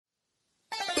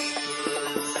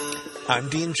I'm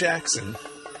Dean Jackson.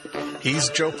 He's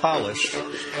Joe Polish.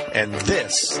 And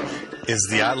this is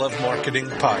the I Love Marketing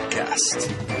Podcast.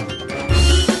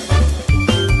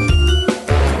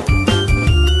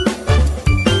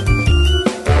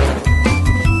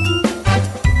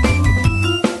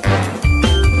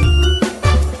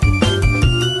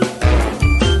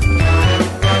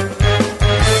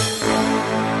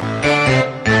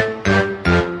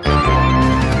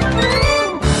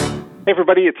 Hey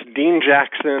everybody, it's Dean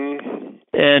Jackson.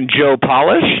 And Joe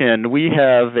Polish, and we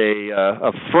have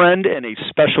a friend and a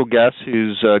special guest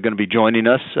who's going to be joining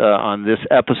us on this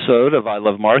episode of I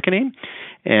Love Marketing,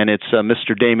 and it's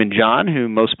Mr. Daymond John, who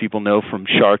most people know from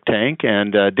Shark Tank.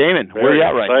 And Daymond, where are you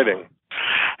at right now?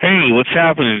 Hey, what's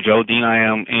happening, Joe? Dean, I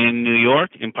am in New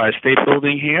York, Empire State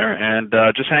Building here, and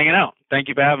just hanging out. Thank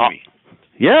you for having me.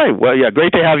 Yeah, well,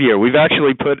 great to have you here. We've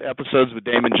actually put episodes with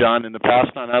Daymond John in the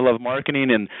past on I Love Marketing,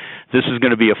 and this is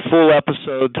going to be a full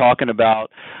episode talking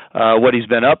about what he's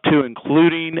been up to,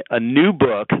 including a new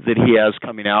book that he has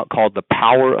coming out called The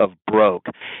Power of Broke.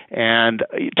 And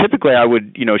typically I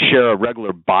would, share a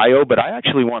regular bio, but I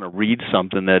actually want to read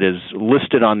something that is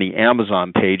listed on the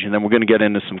Amazon page, and then we're going to get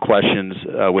into some questions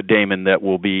with Daymond that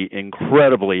will be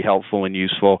incredibly helpful and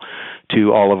useful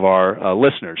to all of our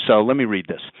listeners. So let me read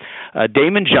this.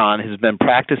 Daymond John has been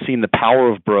practicing the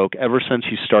power of broke ever since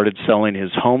he started selling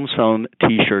his home-sewn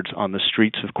T-shirts on the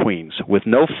streets of Queens. With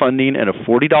no funding and a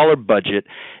 $40 budget,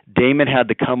 Daymond had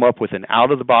to come up with an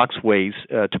out-of-the-box ways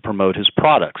to promote his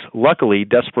products. Luckily,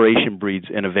 desperation breeds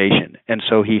innovation, and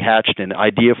so he hatched an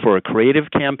idea for a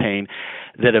creative campaign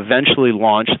that eventually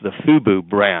launched the FUBU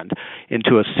brand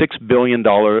into a $6 billion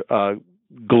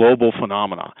global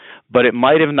phenomena. But it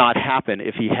might have not happened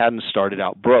if he hadn't started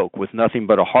out broke, with nothing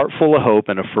but a heart full of hope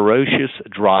and a ferocious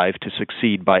drive to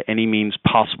succeed by any means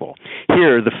possible.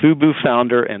 Here, the FUBU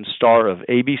founder and star of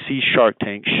ABC Shark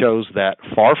Tank shows that,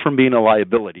 far from being a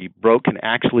liability, broke can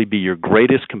actually be your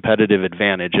greatest competitive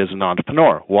advantage as an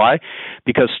entrepreneur. Why?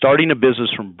 Because starting a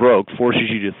business from broke forces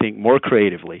you to think more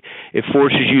creatively. It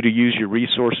forces you to use your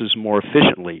resources more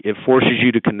efficiently. It forces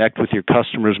you to connect with your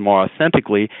customers more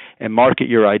authentically and market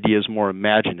your ideas more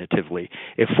imaginatively.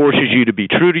 It forces you to be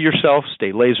true to yourself,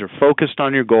 stay laser focused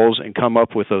on your goals, and come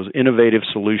up with those innovative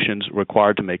solutions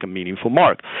required to make a meaningful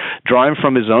mark. Drawing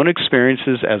from his own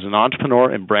experiences as an entrepreneur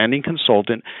and branding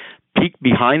consultant, peek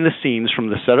behind the scenes from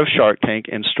the set of Shark Tank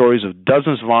and stories of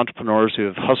dozens of entrepreneurs who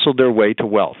have hustled their way to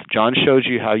wealth. John shows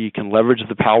you how you can leverage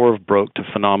the power of broke to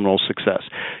phenomenal success.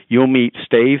 You'll meet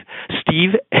Steve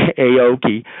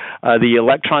Aoki, the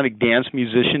electronic dance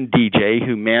musician DJ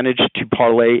who managed to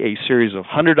parlay a series of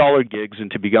 $100 gigs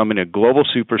into becoming a global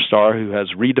superstar who has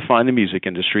redefined the music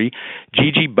industry.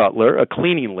 Gigi Butler, a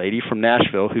cleaning lady from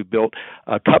Nashville who built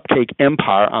a cupcake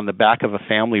empire on the back of a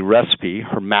family recipe,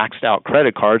 her maxed out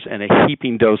credit cards, and a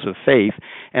heaping dose of faith,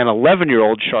 and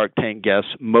 11-year-old Shark Tank guest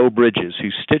Mo Bridges, who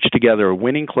stitched together a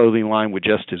winning clothing line with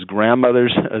just his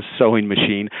grandmother's sewing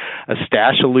machine, a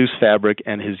stash of loose fabric,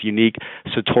 and his unique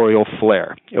sartorial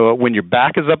flair. When your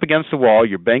back is up against the wall,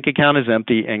 your bank account is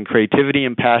empty, and creativity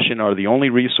and passion are the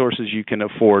only resources you can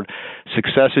afford,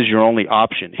 success is your only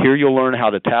option. Here you'll learn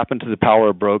how to tap into the power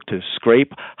of broke to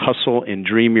scrape, hustle, and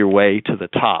dream your way to the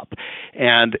top.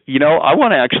 And, I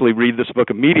want to actually read this book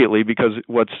immediately because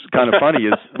what's kind of funny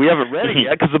is we haven't read it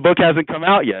yet because the book hasn't come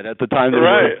out yet at the time that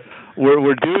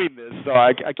we're doing this. So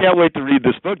I can't wait to read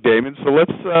this book, Daymond. So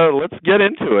let's get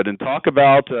into it and talk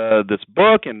about this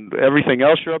book and everything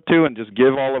else you're up to, and just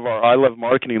give all of our I Love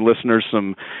Marketing listeners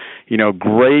some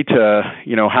great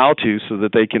how-to so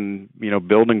that they can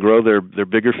build and grow their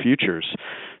bigger futures.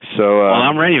 So well,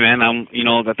 I'm ready, man.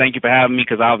 Thank you for having me,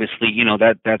 because obviously,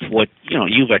 that's what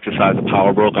you've exercised the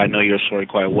power broke. I know your story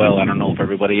quite well. I don't know if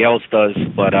everybody else does,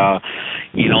 but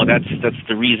that's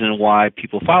the reason why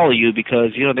people follow you,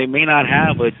 because they may not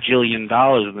have $1 jillion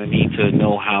and they need to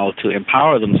know how to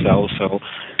empower themselves. So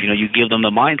you give them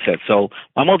the mindset. So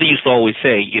my mother used to always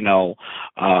say,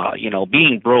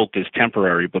 being broke is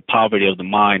temporary, but poverty of the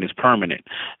mind is permanent.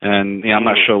 And I'm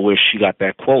not sure where she got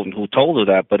that quote and who told her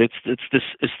that, but it's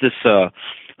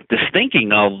this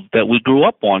thinking of that we grew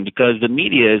up on, because the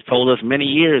media has told us many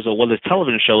years, or whether it's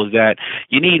television shows, that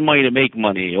you need money to make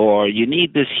money, or you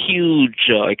need this huge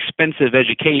expensive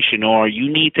education, or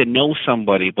you need to know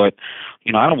somebody. But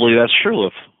I don't believe that's true.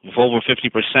 If over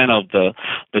 50% of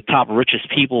the top richest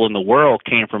people in the world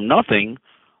came from nothing,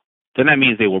 then that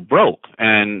means they were broke.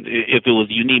 And if it was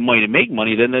you need money to make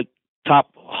money, then the top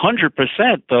 100%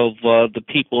 of the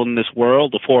people in this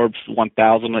world, the Forbes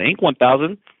 1000, the Inc.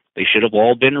 1000, they should have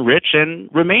all been rich and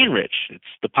remain rich. It's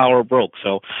the power of broke.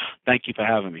 So thank you for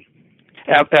having me.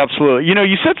 Absolutely.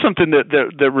 You said something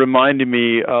that reminded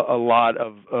me a lot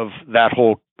of that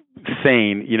whole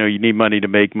saying, you need money to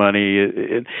make money,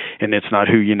 and it's not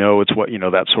who you know, it's what you know,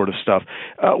 that sort of stuff,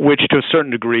 which to a certain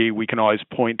degree we can always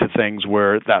point to things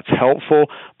where that's helpful,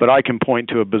 but I can point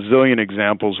to a bazillion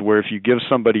examples where if you give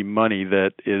somebody money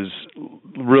that is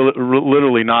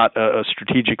literally not a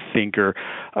strategic thinker,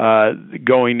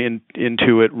 going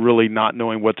into it really not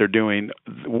knowing what they're doing,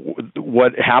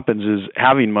 what happens is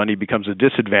having money becomes a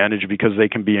disadvantage because they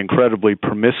can be incredibly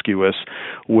promiscuous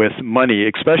with money,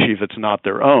 especially if it's not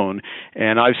their own.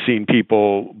 And I've seen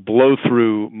people blow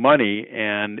through money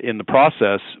and in the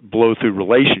process blow through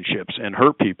relationships and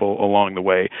hurt people along the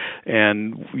way.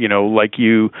 And, like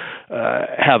you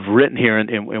have written here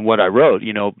in what I wrote,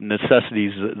 necessity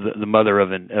is the mother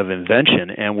of invention.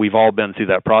 And we've all been through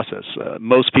that process.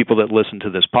 Most people that listen to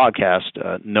this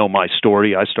podcast know my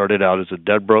story. I started out as a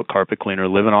dead broke carpet cleaner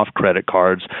living off credit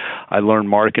cards. I learned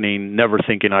marketing, never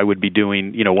thinking I would be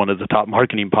doing, one of the top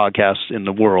marketing podcasts in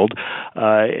the world.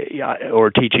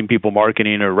 Or teaching people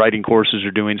marketing or writing courses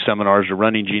or doing seminars or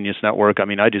running Genius Network. I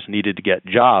mean, I just needed to get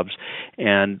jobs.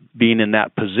 And being in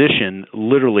that position,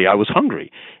 literally, I was hungry.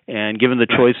 And given the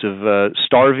choice of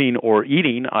starving or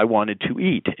eating, I wanted to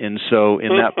eat. And so in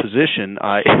that position,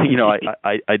 I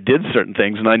did certain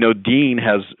things. And I know Dean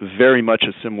has very much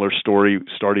a similar story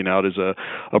starting out as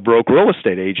a broke real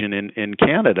estate agent in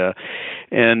Canada.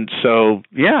 And so,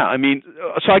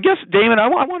 so I guess, Daymond, I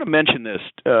want to mention this,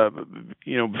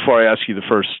 before I ask you the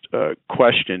first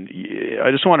question.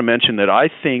 I just want to mention that I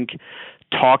think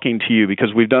talking to you,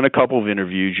 because we've done a couple of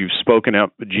interviews, you've spoken at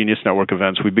Genius Network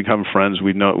events, we've become friends.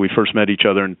 We first met each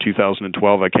other in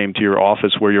 2012. I came to your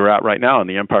office where you're at right now in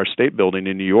the Empire State Building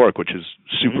in New York, which is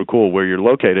super cool where you're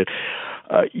located.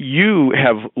 You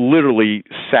have literally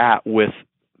sat with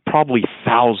probably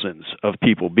thousands of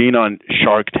people, being on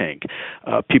Shark Tank,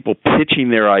 people pitching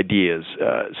their ideas,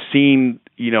 seeing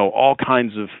all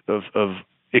kinds of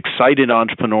excited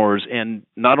entrepreneurs, and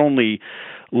not only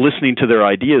listening to their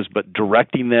ideas, but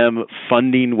directing them,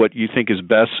 funding what you think is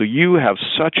best. So you have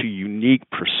such a unique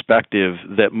perspective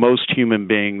that most human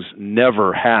beings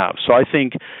never have. So I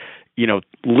think,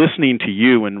 listening to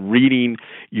you and reading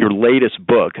your latest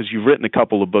book, because you've written a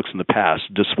couple of books in the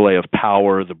past, Display of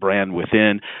Power, The Brand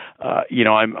Within,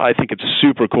 I think it's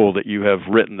super cool that you have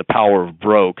written The Power of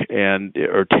Broke and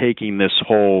are taking this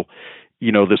whole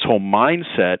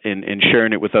mindset and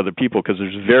sharing it with other people, because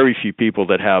there's very few people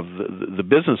that have the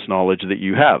business knowledge that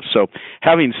you have. So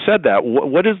having said that,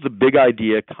 what is the big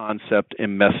idea, concept,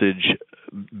 and message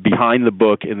behind the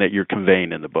book and that you're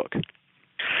conveying in the book?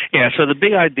 Yeah, so the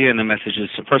big idea and the message is,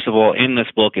 first of all, in this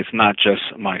book, it's not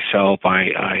just myself.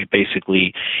 I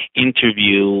basically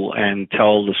interview and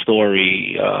tell the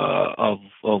story of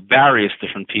various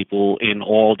different people in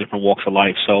all different walks of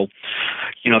life. So,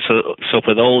 so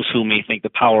for those who may think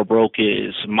the Power Broke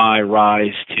is my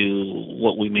rise to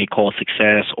what we may call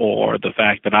success, or the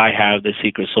fact that I have the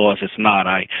secret sauce, it's not.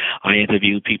 I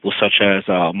interview people such as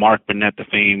Mark Burnett, the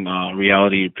famed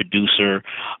reality producer,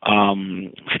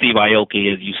 Steve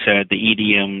Aoki, as you said, the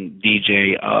EDM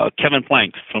DJ, Kevin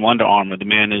Plank from Under Armour. The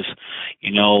man is,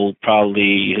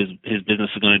 probably his business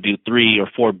is going to do $3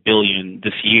 or $4 billion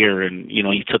this year, and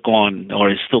he took on, or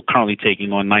is still currently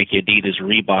taking on, Nike, Adidas,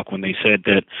 Reebok when they said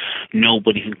that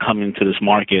nobody can come into this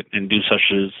market and do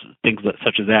things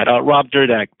such as that. Rob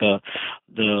Dyrdek, the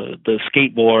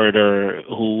skateboarder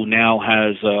who now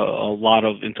has a lot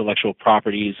of intellectual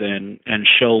properties and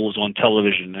shows on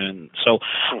television. And so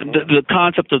the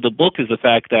concept of the book is the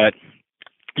fact that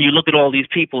you look at all these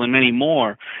people and many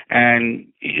more, and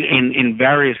in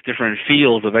various different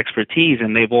fields of expertise,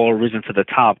 and they've all risen to the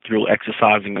top through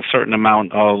exercising a certain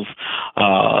amount of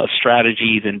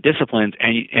strategies and disciplines,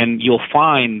 and you'll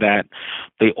find that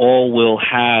they all will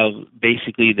have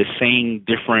basically the same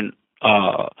different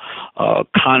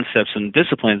concepts and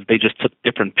disciplines. They just took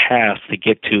different paths to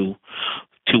get to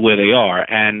where they are.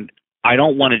 And I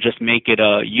don't want to just make it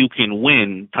a you can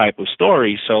win type of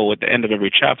story. So at the end of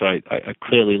every chapter, I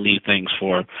clearly leave things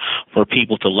for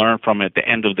people to learn from. At the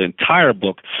end of the entire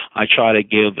book, I try to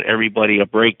give everybody a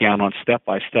breakdown on step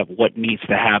by step what needs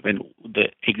to happen, the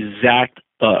exact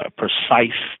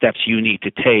precise steps you need to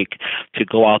take to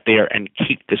go out there and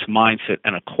keep this mindset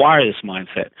and acquire this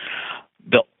mindset.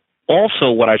 Also,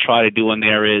 what I try to do in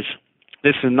there is,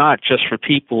 this is not just for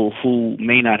people who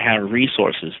may not have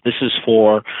resources. This is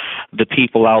for the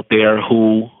people out there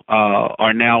who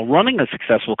are now running a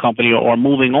successful company or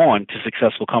moving on to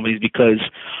successful companies, because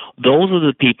those are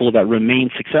the people that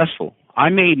remain successful. I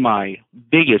made my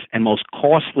biggest and most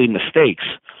costly mistakes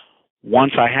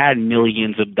once I had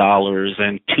millions of dollars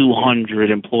and 200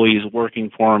 employees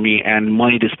working for me and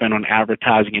money to spend on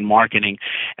advertising and marketing.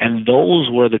 And those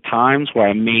were the times where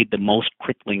I made the most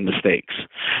crippling mistakes.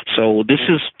 So this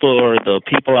is for the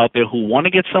people out there who want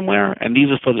to get somewhere, and this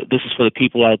is for the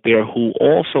people out there who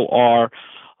also are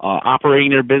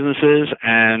operating their businesses,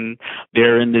 and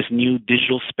they're in this new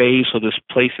digital space or this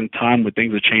place and time where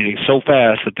things are changing so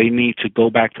fast that they need to go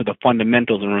back to the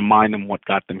fundamentals and remind them what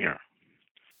got them here.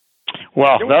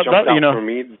 Well, for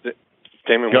me,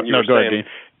 Daymond, when you were saying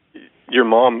your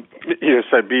mom,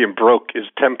 said being broke is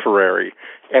temporary,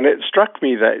 and it struck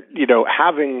me that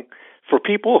having, for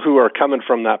people who are coming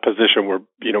from that position where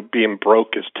being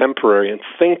broke is temporary and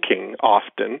thinking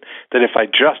often that if I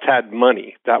just had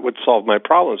money that would solve my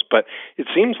problems, but it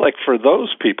seems like for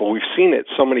those people, we've seen it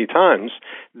so many times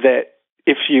that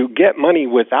if you get money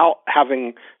without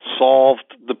having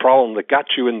solved the problem that got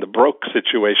you in the broke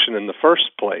situation in the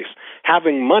first place,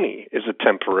 having money is a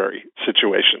temporary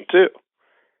situation too.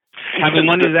 Having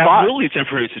money is absolutely a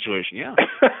temporary situation, yeah.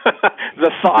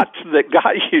 The thoughts that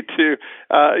got you to,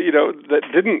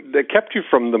 that kept you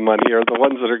from the money are the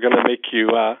ones that are going to make you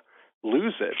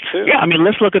lose it too. Yeah, I mean,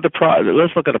 let's look at a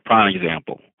prime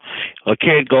example. A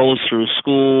kid goes through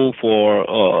school for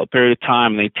a period of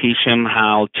time. They teach him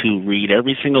how to read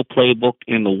every single playbook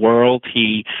in the world.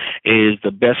 He is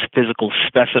the best physical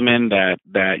specimen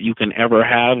that you can ever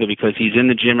have because he's in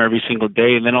the gym every single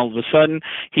day. And then all of a sudden,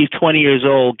 he's 20 years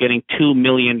old getting $2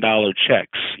 million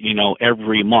checks,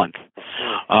 every month.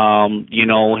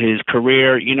 His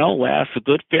career, lasts a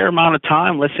good fair amount of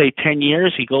time. Let's say 10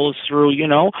 years. He goes through,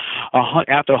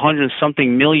 after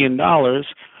 $100-something million,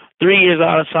 3 years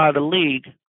outside the league,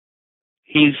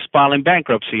 he's filing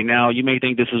bankruptcy. Now, you may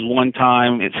think this is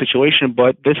one-time situation,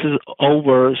 but this is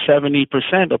over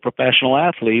 70% of professional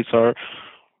athletes are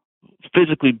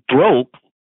physically broke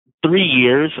 3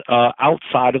 years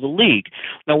outside of the league.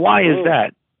 Now, why is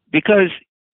that? Because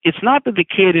it's not that the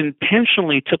kid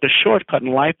intentionally took a shortcut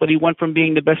in life, but he went from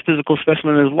being the best physical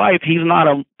specimen in his life. He's not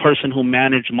a person who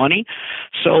managed money.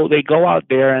 So they go out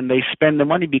there and they spend the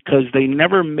money because they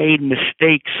never made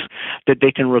mistakes that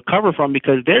they can recover from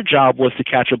because their job was to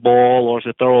catch a ball or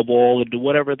to throw a ball or do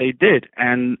whatever they did.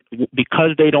 And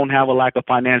because they don't have a lack of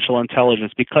financial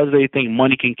intelligence, because they think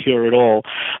money can cure it all,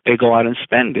 they go out and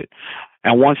spend it.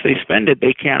 And once they spend it,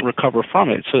 they can't recover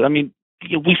from it. So, I mean,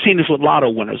 we've seen this with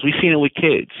lotto winners. We've seen it with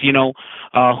kids,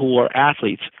 who are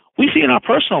athletes. We see it in our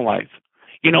personal life.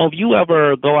 If you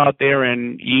ever go out there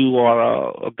and you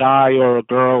are a guy or a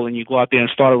girl and you go out there and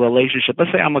start a relationship,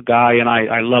 let's say I'm a guy and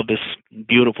I love this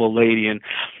beautiful lady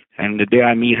and the day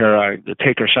I meet her, I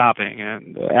take her shopping.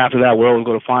 And after that, we're always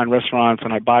going to fine restaurants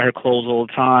and I buy her clothes all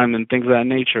the time and things of that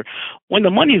nature. When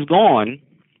the money's gone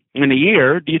in a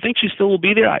year, do you think she still will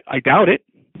be there? I doubt it.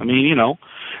 I mean,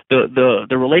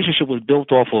 the relationship was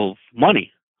built off of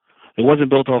money. It wasn't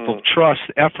built off of trust,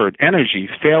 effort, energy,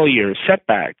 failure,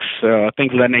 setbacks,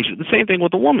 things of that nature. The same thing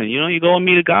with a woman. You go and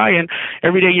meet a guy, and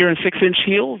every day you're in 6-inch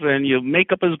heels, and your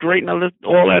makeup is great and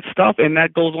all that stuff, and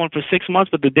that goes on for 6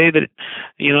 months. But the day that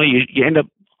you end up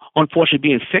unfortunately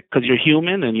being sick because you're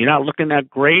human and you're not looking that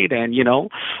great, and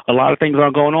a lot of things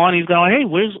aren't going on. He's going, hey,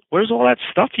 where's all that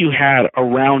stuff you had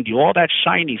around you, all that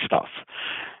shiny stuff?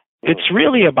 It's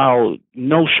really about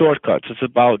no shortcuts. It's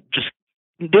about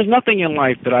there's nothing in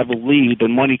life that I believe that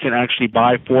money can actually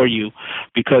buy for you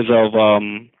because of,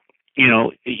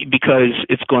 because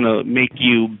it's going to make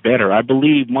you better. I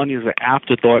believe money is an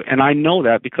afterthought, and I know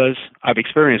that because I've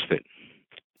experienced it.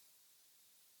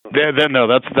 No,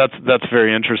 that's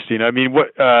very interesting. I mean,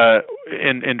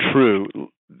 and true.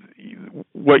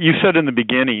 What you said in the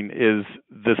beginning is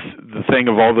the thing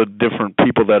of all the different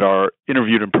people that are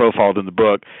interviewed and profiled in the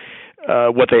book.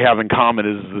 What they have in common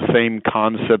is the same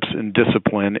concepts and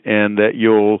discipline, and that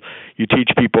you teach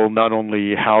people not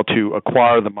only how to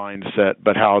acquire the mindset,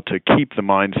 but how to keep the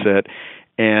mindset,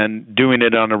 and doing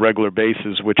it on a regular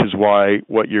basis. Which is why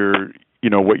what you're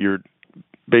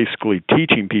basically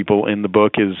teaching people in the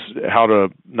book is how to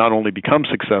not only become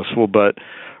successful, but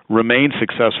remain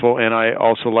successful. And I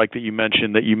also like that you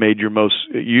mentioned that you made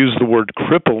use the word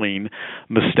crippling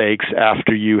mistakes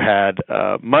after you had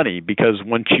money, because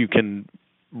once you can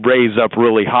raise up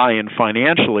really high and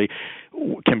financially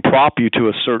can prop you to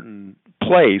a certain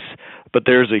place, but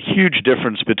there's a huge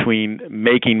difference between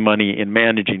making money and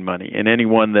managing money. And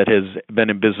anyone that has been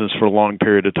in business for a long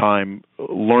period of time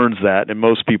learns that, and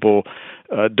most people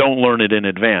don't learn it in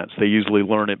advance. They usually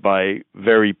learn it by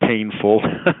very painful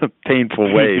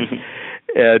ways.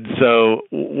 And so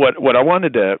what I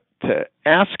wanted to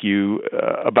ask you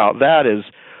about that is,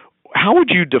 how would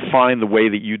you define the way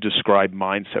that you describe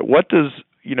mindset? What does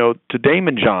to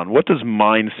Daymond John, what does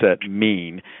mindset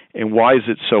mean, and why is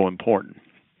it so important?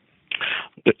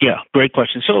 Yeah, great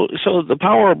question. So the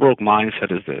power of broke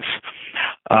mindset is this.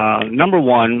 Number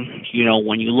one,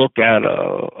 when you look at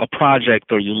a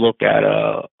project or you look at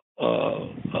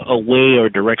a way or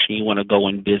direction you want to go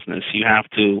in business, you have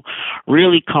to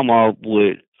really come up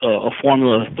with a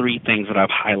formula of three things that I've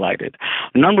highlighted.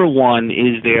 Number one,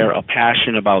 is there a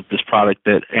passion about this product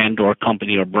that and/or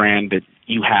company or brand that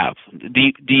you have?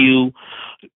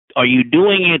 Are you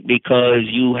doing it because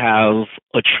you have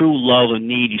a true love and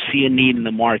need? You see a need in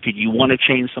the market, you want to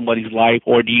change somebody's life,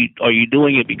 or are you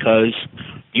doing it because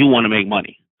you want to make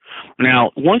money?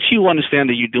 Now, once you understand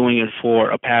that you're doing it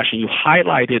for a passion, you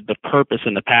highlighted the purpose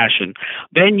and the passion,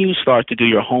 then you start to do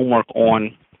your homework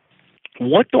on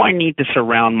what do I need to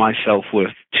surround myself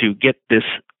with to get this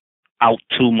out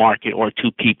to market or to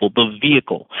people, the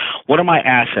vehicle. What are my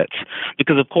assets?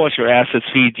 Because, of course, your assets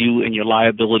feed you and your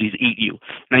liabilities eat you.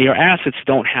 Now, your assets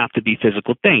don't have to be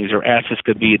physical things. Your assets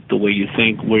could be the way you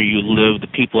think, where you live, the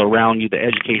people around you, the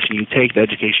education you take, the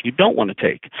education you don't want to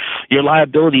take. Your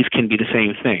liabilities can be the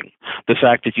same thing. The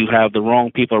fact that you have the wrong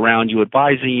people around you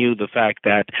advising you, the fact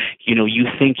that, you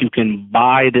think you can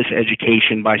buy this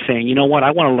education by saying, you know what, I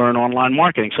want to learn online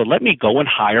marketing, so let me go and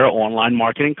hire an online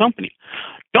marketing company.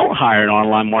 Don't hire an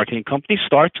online marketing company.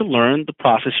 Start to learn the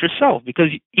process yourself,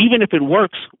 because even if it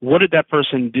works, what did that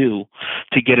person do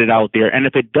to get it out there? And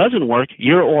if it doesn't work,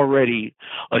 you're already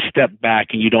a step back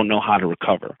and you don't know how to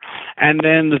recover. And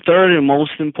then the third and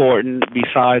most important,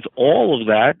 besides all of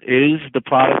that, is the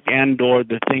product and or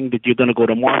the thing that you're going to go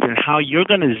to market and how you're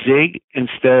going to zig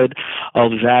instead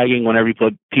of zagging when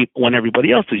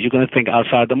everybody else is. You're going to think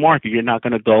outside the market. You're not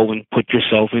going to go and put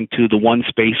yourself into the one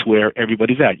space where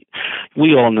everybody's at.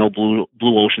 We all know blue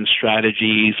ocean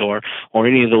strategies or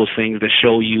any of those things that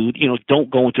show you, don't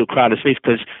go into a crowded space,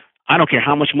 because I don't care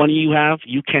how much money you have,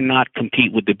 you cannot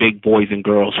compete with the big boys and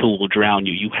girls who will drown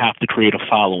you. You have to create a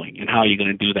following, and how are you going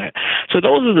to do that? So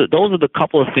those are the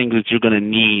couple of things that you're going to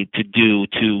need to do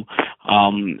to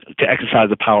exercise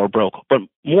the power of broke. But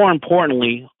more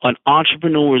importantly, an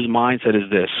entrepreneur's mindset is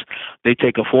this: they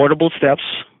take affordable steps,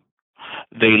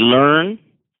 they learn,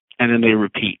 and then they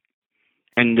repeat.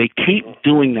 And they keep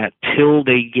doing that till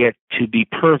they get to be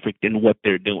perfect in what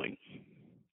they're doing.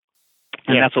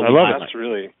 And that's what I love. That's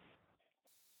really.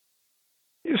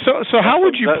 So how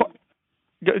would you?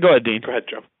 Go ahead, Dean. Go ahead,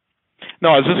 Joe. No,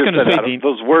 I was just going to say, Dean,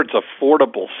 those words,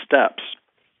 affordable steps.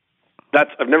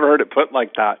 I've never heard it put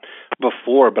like that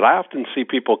before, but I often see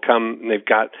people come and they've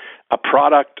got a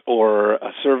product or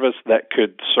a service that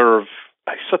could serve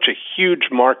such a huge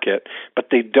market, but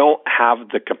they don't have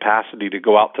the capacity to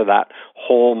go out to that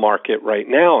whole market right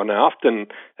now. And I often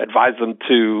advise them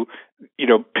to,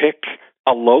 pick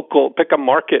a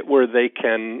market where they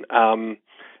can,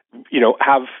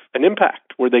 have an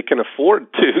impact, where they can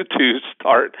afford to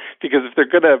start. Because if they're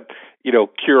going to,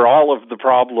 cure all of the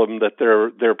problem that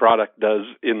their product does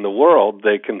in the world,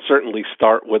 they can certainly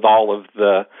start with all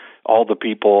the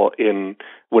people in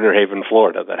Winter Haven,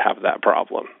 Florida, that have that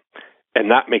problem. And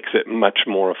that makes it much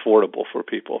more affordable for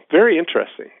people. Very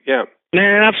interesting, yeah.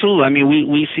 Yeah, absolutely. I mean,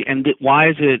 we see, and why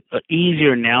is it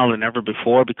easier now than ever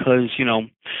before? Because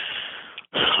when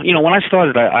I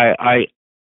started,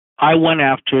 I went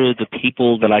after the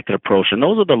people that I could approach, and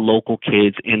those are the local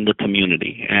kids in the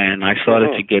community. And I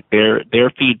started to get their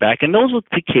feedback, and those were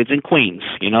the kids in Queens,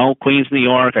 Queens, New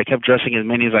York. I kept dressing as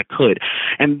many as I could.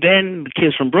 And then the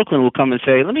kids from Brooklyn would come and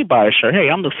say, let me buy a shirt. Hey,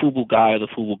 I'm the FUBU guy or the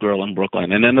FUBU girl in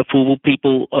Brooklyn. And then the FUBU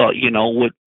people,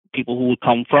 people who would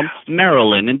come from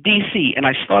Maryland and D.C., and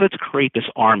I started to create this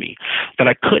army that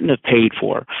I couldn't have paid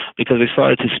for, because they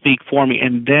started to speak for me,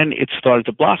 and then it started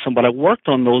to blossom. But I worked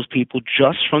on those people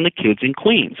just from the kids in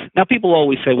Queens. Now, people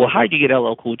always say, well, how did you get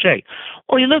LL Cool J?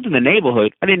 Well, he lived in the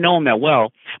neighborhood. I didn't know him that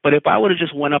well, but if I would have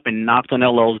just went up and knocked on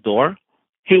LL's door,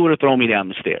 he would have thrown me down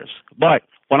the stairs. But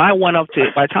by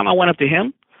the time I went up to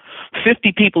him,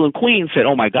 50 people in Queens said,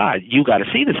 oh, my God, you got to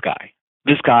see this guy.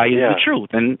 This guy is the truth.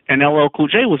 And LL Cool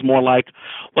J was more like,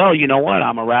 well, you know what?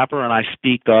 I'm a rapper and I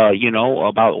speak,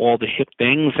 about all the hip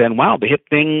things. And wow, the hip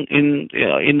thing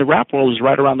in the rap world is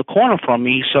right around the corner from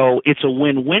me. So it's a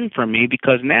win-win for me,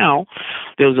 because now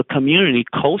there's a community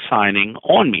co-signing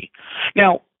on me.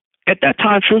 Now, at that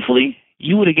time, truthfully,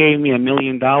 you would have gave me $1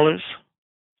 million.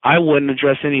 I wouldn't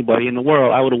address anybody in the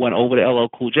world. I would have went over to LL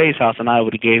Cool J's house and I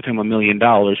would have gave him $1 million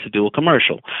to do a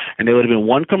commercial. And there would have been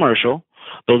one commercial.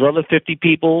 Those other 50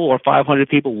 people or 500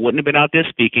 people wouldn't have been out there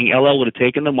speaking. LL would have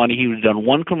taken the money. He would have done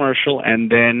one commercial,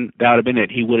 and then that would have been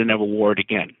it. He would have never wore it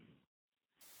again.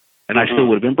 And I still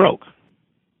would have been broke.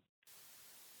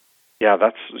 Yeah,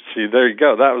 there you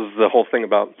go. That was the whole thing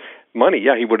about money.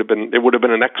 Yeah, it would have been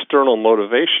an external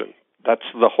motivation. That's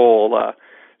the whole,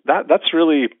 that's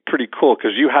really pretty cool,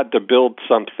 because you had to build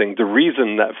something. The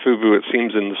reason that FUBU, it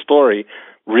seems in the story,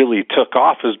 really took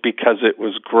off is because it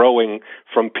was growing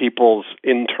from people's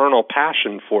internal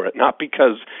passion for it, not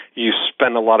because you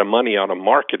spent a lot of money on a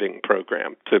marketing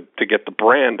program to get the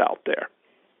brand out there.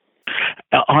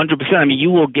 100%. I mean, you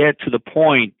will get to the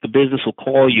point, the business will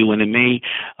call you, and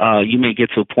you may get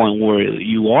to a point where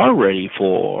you are ready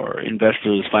for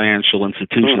investors, financial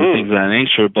institutions, things of that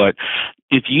nature. But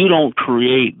if you don't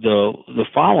create the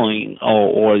following,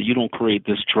 or you don't create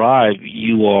this drive,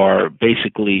 you are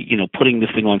basically, putting this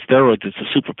thing on steroids. It's a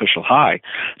superficial high.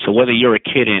 So whether you're a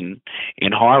kid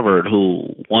in Harvard who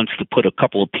wants to put a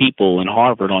couple of people in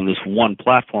Harvard on this one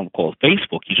platform called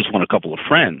Facebook, you just want a couple of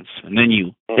friends, and then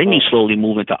you slowly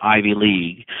move into Ivy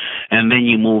League, and then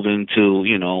you move into,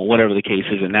 whatever the case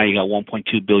is, and now you got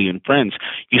 1.2 billion friends.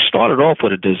 You started off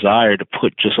with a desire to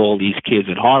put just all these kids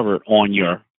at Harvard on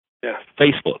your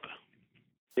Facebook.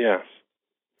 Yes.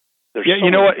 There's so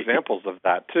many examples of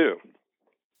that too.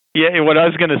 Yeah, and what I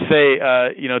was going to say,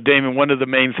 Daymond, one of the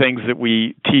main things that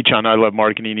we teach on I Love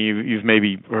Marketing, you've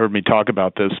maybe heard me talk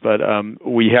about this, but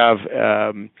we have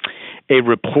a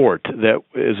report that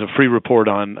is a free report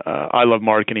on I Love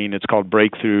Marketing. It's called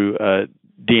Breakthrough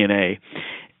DNA,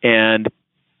 and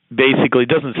basically it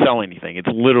doesn't sell anything. It's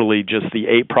literally just the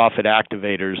 8 profit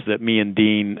activators that me and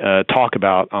Dean talk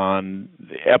about on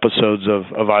episodes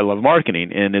of I Love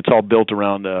Marketing, and it's all built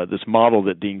around this model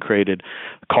that Dean created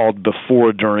called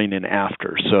before, during, and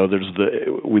after. So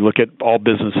we look at all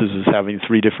businesses as having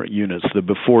 3 different units. The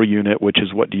before unit, which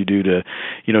is what do you do to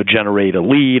generate a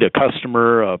lead, a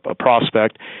customer, a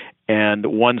prospect. And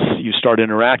once you start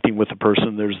interacting with a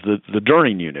person, there's the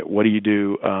during unit. What do you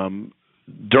do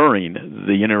during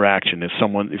the interaction?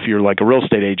 If you're like a real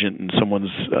estate agent and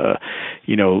someone's,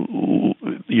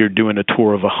 you're doing a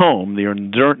tour of a home, you're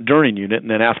in the during unit, and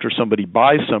then after somebody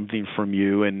buys something from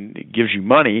you and gives you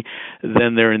money,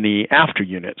 then they're in the after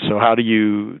unit. So how do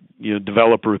you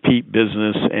develop a repeat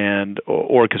business and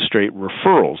orchestrate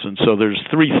referrals? And so there's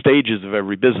 3 stages of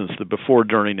every business: the before,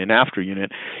 during, and after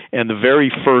unit. And the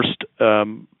very first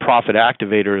profit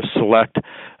activator is select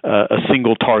a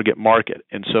single target market.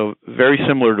 And so very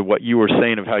similar to what you were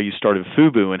saying of how you started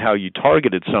FUBU and how you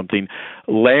targeted something,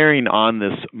 layering on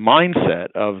this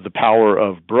mindset of the power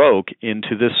of broke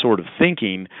into this sort of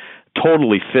thinking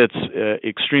totally fits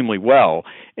extremely well.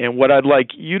 And what I'd like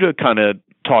you to kind of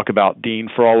talk about, Dean,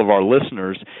 for all of our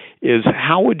listeners, is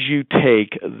how would you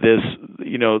take this,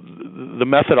 the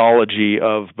methodology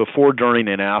of before, during,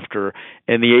 and after,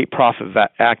 and the 8 profit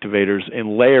activators,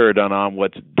 and layer it on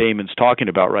what Daymond's talking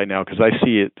about right now, because I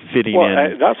see it fitting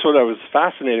in. That's what I was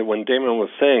fascinated when Daymond was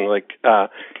saying,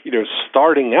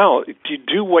 starting out, to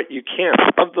do what you can.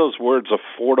 I love those words,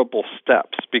 affordable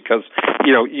steps, because,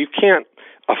 you can't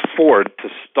afford to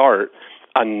start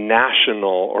a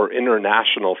national or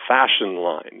international fashion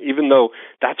line, even though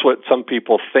that's what some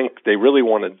people think they really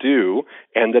want to do,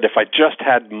 and that if I just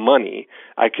had money,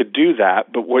 I could do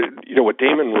that. But what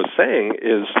Daymond was saying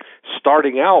is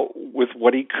starting out with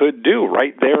what he could do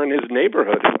right there in his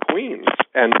neighborhood in Queens.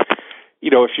 And,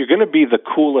 if you're going to be the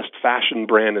coolest fashion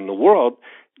brand in the world,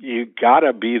 you got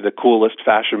to be the coolest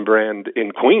fashion brand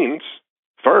in Queens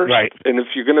first. Right. And if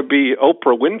you're going to be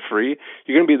Oprah Winfrey,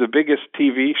 you're going to be the biggest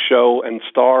TV show and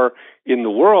star in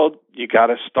the world, you got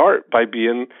to start by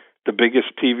being the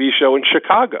biggest TV show in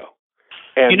Chicago.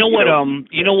 And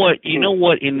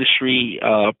what industry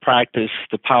practiced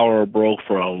the power of broke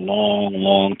for a long,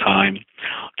 long time?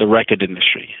 The record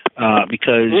industry.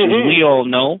 Because as we all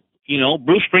know,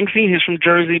 Bruce Springsteen is from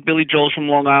Jersey, Billy Joel's from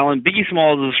Long Island, Biggie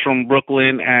Smalls is from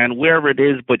Brooklyn, and wherever it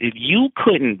is. But if you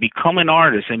couldn't become an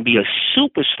artist and be a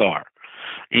superstar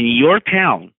in your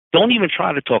town, don't even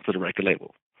try to talk to the record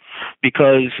label,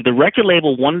 because the record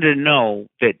label wanted to know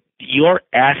that your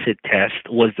acid test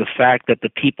was the fact that the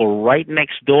people right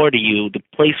next door to you, the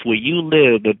place where you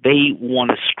live, that they want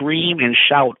to scream and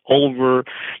shout over,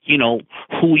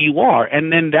 who you are.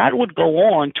 And then that would go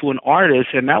on to an artist,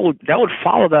 and that would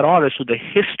follow that artist with the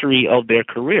history of their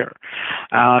career.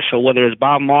 So whether it's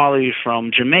Bob Marley from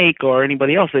Jamaica or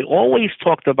anybody else, they always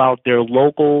talked about their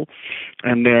local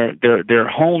and their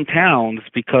hometowns,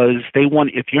 because they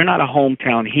want, if you're not a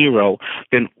hometown hero,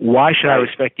 then why should I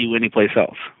respect you anyplace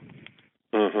else?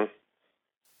 Mm-hmm.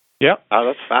 Yeah,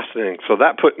 that's fascinating. So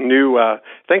that put new.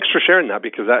 Thanks for sharing that,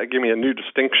 because that gave me a new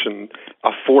distinction.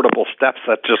 Affordable steps,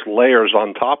 that just layers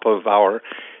on top of our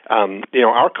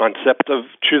concept of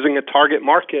choosing a target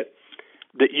market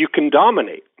that you can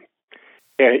dominate.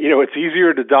 And, it's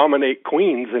easier to dominate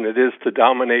Queens than it is to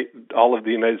dominate all of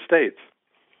the United States.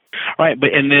 Right,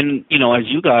 but and then, as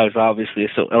you guys obviously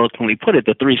so eloquently put it,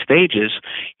 the 3 stages,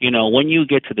 when you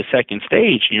get to the second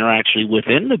stage and you're actually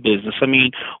within the business, I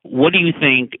mean, what do you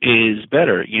think is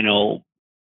better?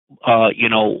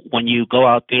 When you go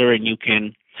out there and you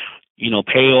can,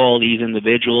 pay all these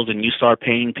individuals and you start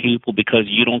paying people because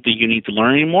you don't think you need to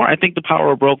learn anymore, I think the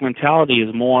power of broke mentality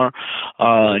is more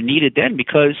needed then,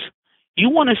 because you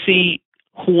want to see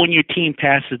who on your team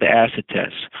passes the acid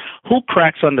test, who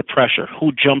cracks under pressure,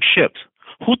 who jumps ships,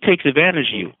 who takes advantage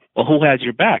of you, or who has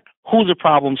your back, who's a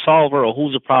problem solver or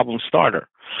who's a problem starter.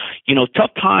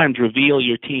 Tough times reveal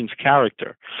your team's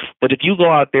character. But if you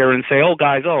go out there and say,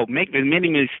 guys, make as many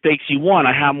mistakes you want,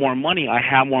 I have more money,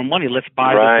 let's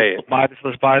buy this,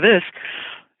 let's buy this.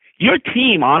 Your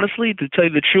team, honestly, to tell you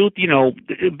the truth,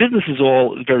 business is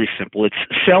all very simple. It's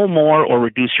sell more or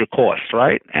reduce your costs,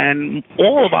 right? And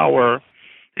all of our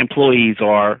employees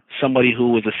are somebody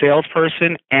who is a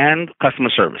salesperson and customer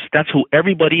service. That's who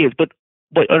everybody is. But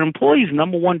an employee's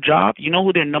number one job, you know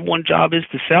who their number one job is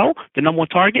to sell? The number one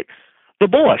target? The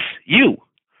boss, you.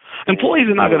 Employees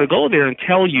are not going to go there and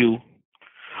tell you,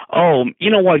 you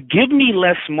know what, give me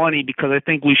less money because I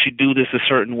think we should do this a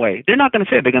certain way. They're not going to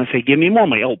say it. They're going to say, give me more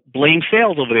money. Blame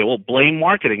sales over there. Blame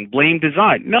marketing. Blame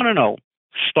design. No.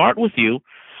 Start with you.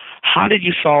 How did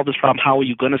you solve this problem? How are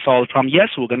you going to solve this problem? Yes,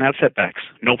 we're going to have setbacks.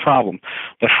 No problem.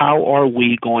 But how are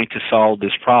we going to solve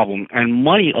this problem? And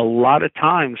money a lot of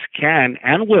times can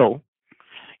and will,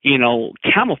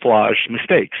 camouflage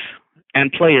mistakes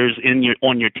and players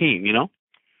on your team,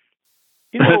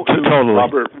 Totally.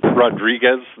 Robert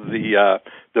Rodriguez, the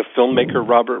filmmaker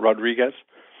Robert Rodriguez,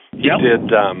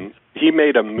 he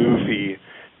made a movie,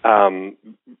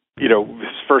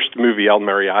 his first movie, El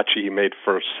Mariachi, he made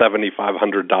for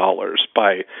 $7,500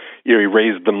 by, he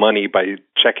raised the money by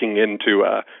checking into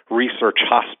a research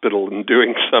hospital and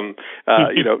doing some,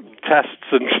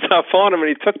 tests and stuff on him. And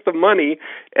he took the money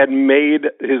and made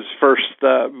his first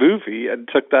movie and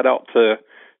took that out to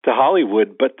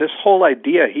Hollywood. But this whole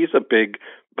idea, he's a big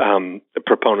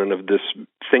proponent of this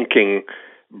thinking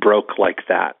broke like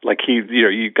that. Like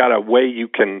you got a way you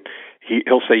can.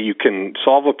 He'll say you can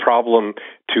solve a problem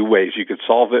 2 ways. You could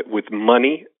solve it with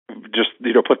money, just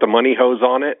put the money hose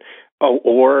on it,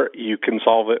 or you can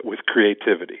solve it with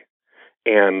creativity.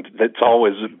 And it's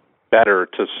always better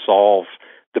to solve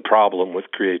the problem with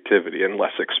creativity and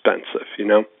less expensive.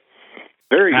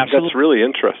 Absolutely. That's really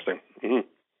interesting. Mm-hmm.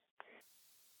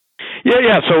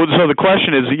 Yeah. So the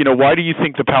question is, why do you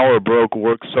think the power of broke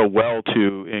works so well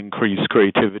to increase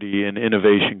creativity and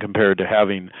innovation compared to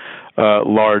having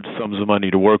large sums of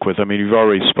money to work with? I mean, you've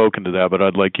already spoken to that, but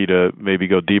I'd like you to maybe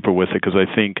go deeper with it, because I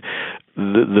think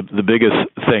the biggest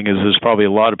thing is there's probably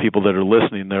a lot of people that are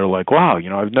listening. They're like, wow,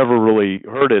 I've never really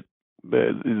heard it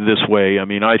this way. I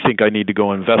mean, I think I need to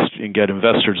go invest and get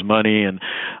investors' money, and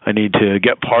I need to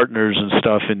get partners and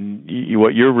stuff. And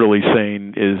what you're really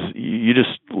saying is you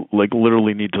just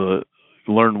literally need to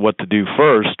learn what to do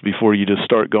first before you just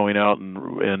start going out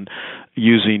and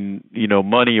using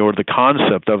money or the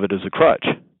concept of it as a crutch.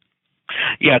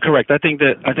 Yeah, correct. I think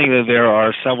that there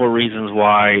are several reasons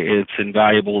why it's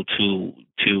invaluable to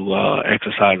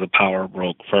exercise the power of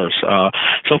broke first.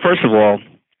 So first of all,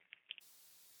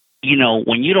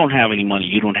 when you don't have any money,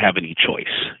 you don't have any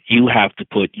choice. You have to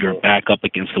put your back up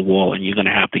against the wall, and you're going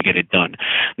to have to get it done.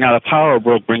 Now, the power of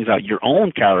broke brings out your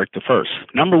own character first.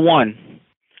 Number one,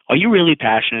 are you really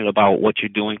passionate about what you're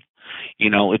doing?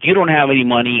 If you don't have any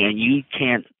money and you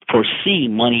can't foresee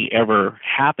money ever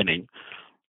happening,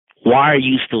 why are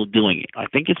you still doing it? I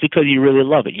think it's because you really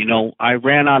love it. I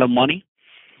ran out of money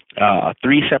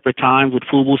 3 separate times with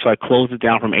Fubu, so I closed it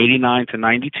down from 89 to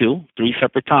 92, 3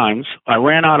 separate times. I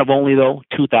ran out of only, though,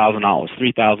 $2,000,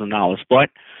 $3,000, but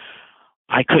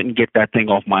I couldn't get that thing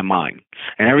off my mind.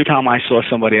 And every time I saw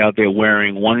somebody out there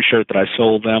wearing one shirt that I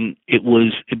sold them, it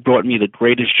brought me the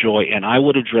greatest joy, and I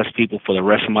would address people for the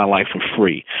rest of my life for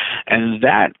free. And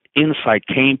that insight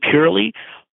came purely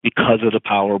because of the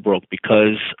power of broke,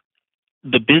 because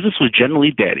the business was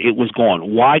generally dead. It was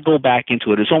gone. Why go back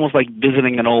into it? It's almost like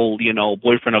visiting an old,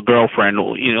 boyfriend or girlfriend.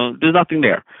 There's nothing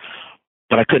there.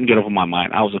 But I couldn't get over my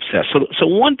mind. I was obsessed. So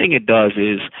one thing it does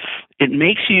is it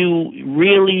makes you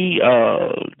really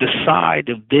decide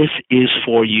if this is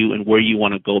for you and where you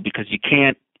want to go, because you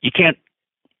just can't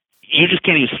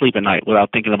even sleep at night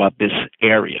without thinking about this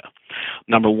area.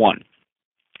 Number one.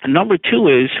 And number two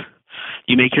is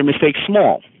you make your mistakes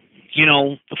small.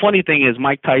 the funny thing is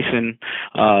Mike Tyson,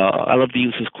 I love to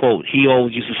use his quote. He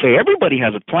always used to say, everybody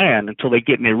has a plan until they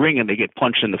get in their ring and they get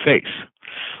punched in the face.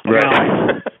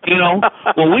 Right. Now,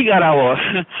 when we have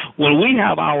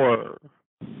our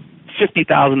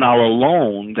 $50,000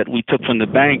 loan that we took from the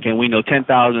bank, and we know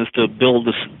 $10,000 is to build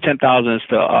this, $10,000 is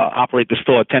to operate the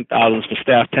store, $10,000 is for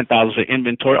staff, $10,000 for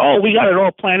inventory. Oh, we got it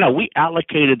all planned out. We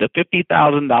allocated the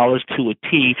 $50,000 to a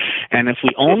T, and if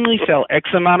we only sell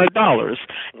X amount of dollars,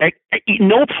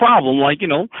 no problem. Like,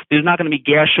 there's not going to be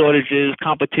gas shortages,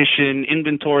 competition,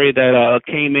 inventory that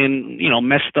came in,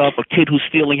 messed up, a kid who's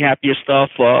stealing half your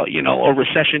stuff, a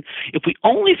recession. If we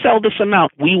only sell this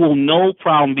amount, we will no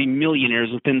problem be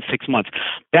millionaires within 6 months.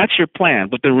 That's your plan.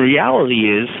 But the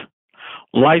reality is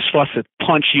life's supposed to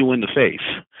punch you in the face.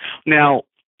 Now,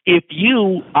 if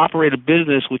you operate a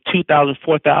business with 2,000,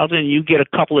 4,000, and you get a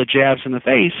couple of jabs in the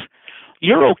face,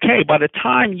 you're okay. By the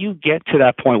time you get to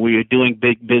that point where you're doing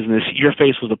big business, your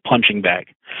face was a punching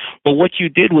bag. But what you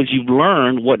did was you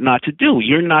learned what not to do.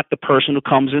 You're not the person who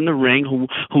comes in the ring who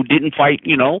didn't fight,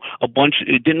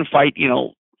 didn't fight,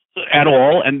 at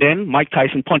all, and then Mike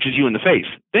Tyson punches you in the face.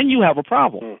 Then you have a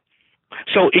problem.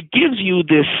 So it gives you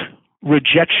this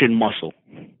rejection muscle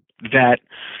that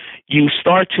you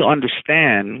start to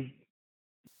understand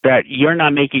that you're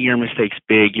not making your mistakes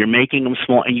big, you're making them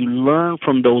small, and you learn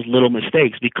from those little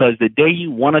mistakes, because the day you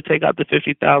want to take out the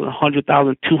 $50,000,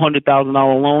 $100,000,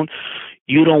 $200,000 loan,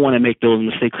 you don't want to make those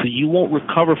mistakes, because you won't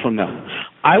recover from them.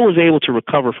 I was able to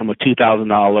recover from a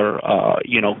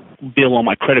 $2,000, bill on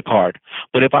my credit card.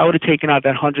 But if I would have taken out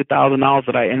that $100,000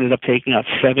 that I ended up taking out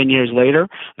 7 years later,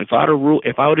 if I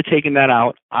would have taken that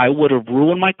out, I would have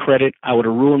ruined my credit. I would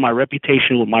have ruined my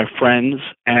reputation with my friends,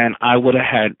 and I would have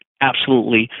had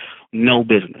absolutely no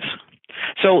business.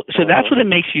 So that's what it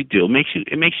makes you do.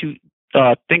 It makes you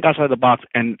think outside the box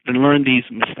and learn these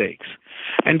mistakes.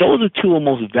 And those are two of the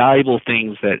most valuable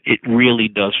things that it really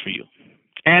does for you.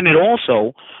 And it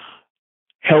also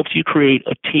helps you create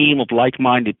a team of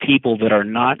like-minded people that are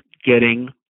not getting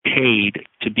paid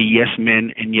to be yes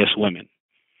men and yes women.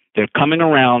 They're coming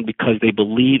around because they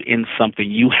believe in something.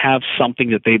 You have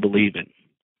something that they believe in.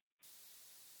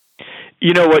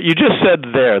 What you just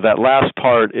said there, that last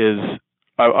part is,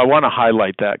 I want to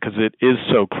highlight that because it is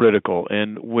so critical.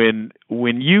 And when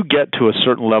you get to a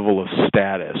certain level of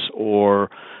status or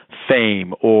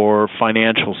fame or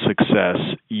financial success,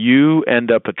 you end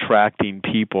up attracting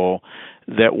people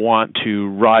that want to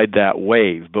ride that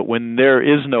wave. But when there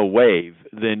is no wave,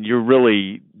 then you're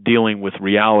really dealing with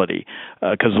reality,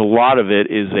 because a lot of it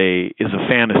is a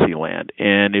fantasy land.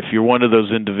 And if you're one of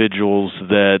those individuals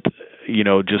that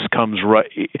just comes right,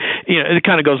 it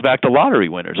kind of goes back to lottery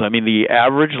winners. I mean, the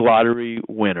average lottery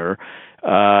winner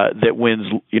that wins,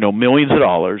 millions of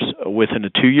dollars within a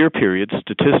 2-year period,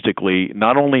 statistically,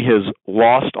 not only has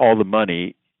lost all the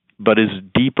money, but is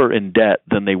deeper in debt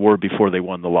than they were before they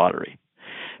won the lottery.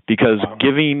 Because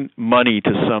giving money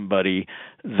to somebody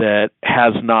that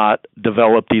has not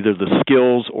developed either the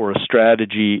skills or a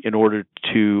strategy in order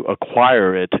to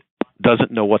acquire it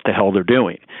doesn't know what the hell they're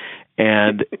doing.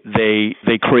 And they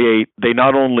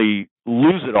not only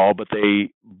lose it all, but they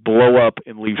blow up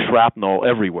and leave shrapnel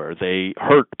everywhere. They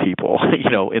hurt people,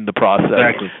 in the process.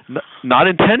 Exactly. Not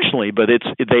intentionally, but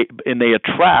they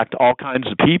attract all kinds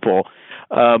of people.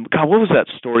 God, what was that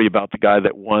story about the guy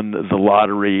that won the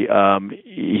lottery?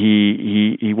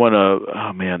 He won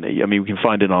we can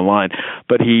find it online,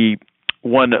 but he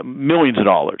won millions of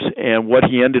dollars. And what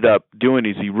he ended up doing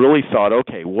is he really thought,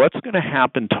 okay, what's going to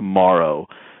happen tomorrow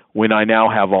when I now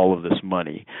have all of this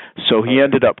money? So he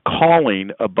ended up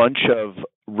calling a bunch of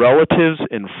relatives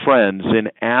and friends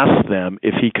and asked them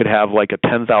if he could have like a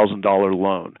 $10,000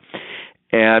 loan.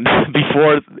 And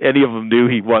before any of them knew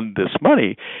he won this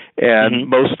money, and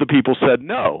most of the people said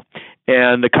no.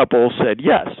 And the couple said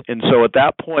yes. And so at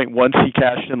that point, once he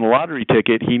cashed in the lottery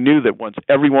ticket, he knew that once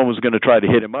everyone was going to try to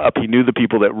hit him up, he knew the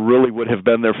people that really would have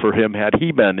been there for him had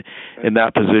he been in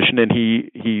that position. And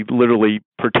he literally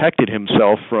protected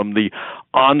himself from the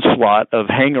onslaught of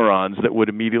hanger-ons that would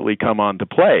immediately come on to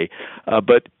play.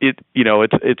 But it's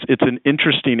an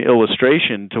interesting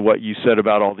illustration to what you said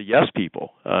about all the yes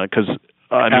people, because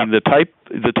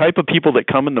the type of people that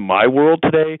come into my world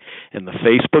today, and the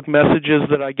Facebook messages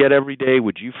that I get every day,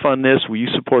 would you fund this? Will you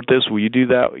support this? Will you do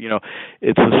that?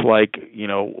 It's just like,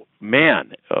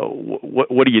 man,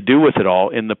 what do you do with it all?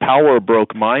 In the power of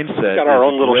broke mindset, we've got our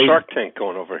own little Shark Tank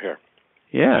going over here.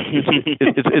 Yeah,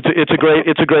 it's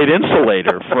a great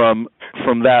insulator from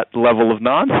that level of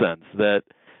nonsense that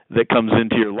comes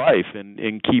into your life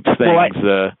and keeps things.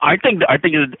 Well, I think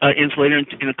it's insulator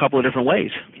in a couple of different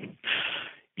ways.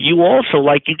 you also,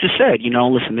 like you just said,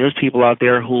 listen, there's people out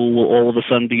there who will all of a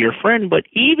sudden be your friend, but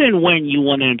even when you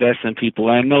want to invest in people,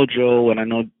 I know Joe and I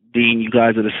know Dean, you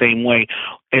guys are the same way,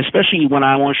 especially when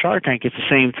I'm on Shark Tank, it's the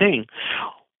same thing.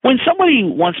 When somebody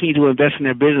wants me to invest in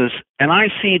their business and I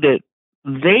see that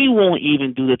they won't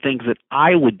even do the things that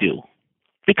I would do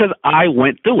because I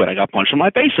went through it. I got punched in my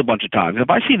face a bunch of times. If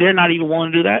I see they're not even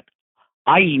willing to do that,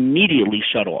 I immediately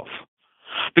shut off.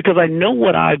 Because I know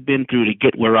what I've been through to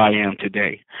get where I am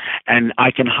today, and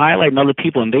I can highlight other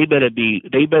people, and they better be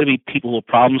people who are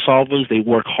problem solvers. They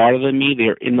work harder than me.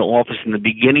 They're in the office in the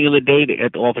beginning of the day, they're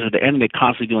at the office at the end. They're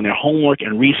constantly doing their homework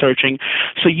and researching.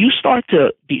 So you start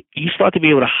to be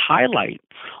able to highlight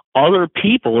other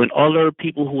people and other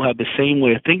people who have the same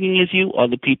way of thinking as you,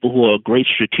 other people who are great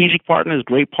strategic partners,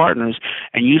 great partners,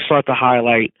 and you start to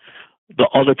highlight the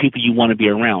other people you want to be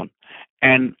around.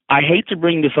 And I hate to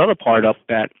bring this other part up,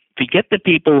 that to get the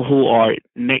people who are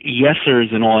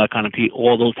yesers and all that kind of people,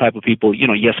 all those type of people,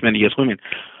 yes men and yes women,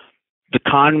 the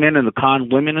con men and the con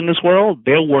women in this world,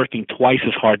 they're working twice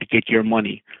as hard to get your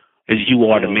money as you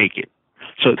are to make it.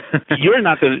 So you're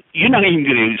not even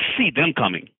going to see them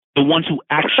coming. The ones who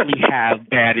actually have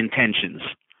bad intentions.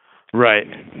 Right.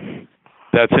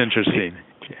 That's interesting.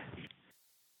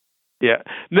 Yeah,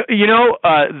 there's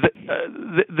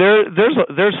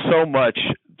so much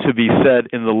to be said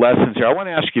in the lessons here. I want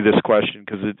to ask you this question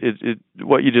because it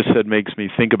what you just said makes me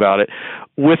think about it.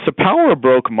 With the power of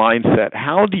broke mindset,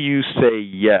 how do you say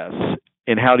yes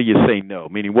and how do you say no?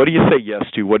 Meaning, what do you say yes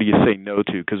to? What do you say no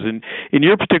to? Because in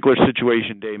your particular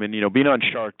situation, Daymond, being on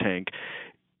Shark Tank,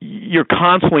 you're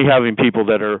constantly having people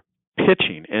that are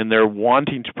pitching and they're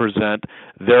wanting to present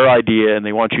their idea and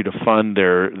they want you to fund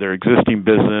their existing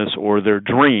business or their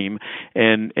dream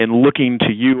and looking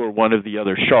to you or one of the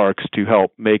other sharks to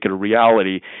help make it a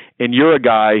reality. And you're a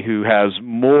guy who has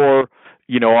more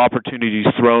opportunities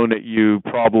thrown at you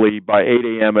probably by 8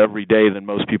 a.m. every day than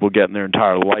most people get in their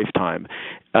entire lifetime.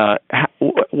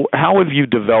 How have you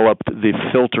developed the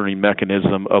filtering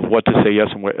mechanism of what to say yes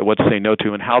and what to say no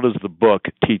to, and how does the book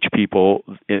teach people,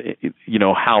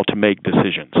 how to make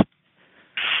decisions?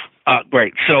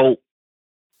 Great. So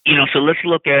let's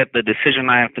look at the decision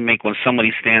I have to make when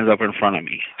somebody stands up in front of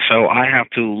me. So I have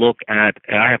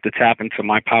to tap into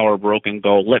my power broke and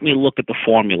go, let me look at the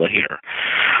formula here.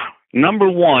 Number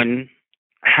one,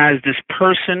 has this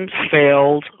person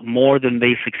failed more than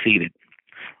they succeeded?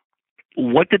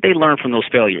 What did they learn from those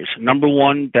failures? Number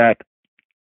one, that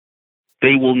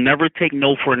they will never take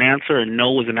no for an answer, and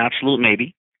no is an absolute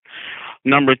maybe.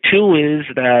 Number two is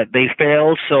that they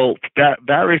failed so that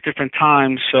various different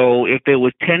times. So if there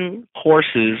were 10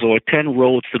 courses or 10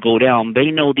 roads to go down, they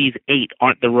know these 8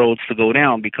 aren't the roads to go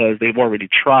down because they've already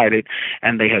tried it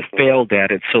and they have failed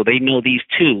at it. So they know these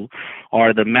 2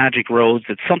 are the magic roads,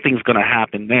 that something's going to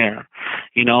happen there,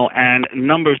 And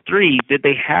number 3, did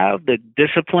they have the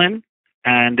discipline?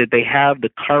 And did they have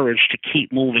the courage to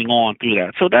keep moving on through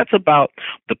that? So that's about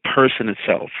the person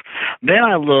itself. Then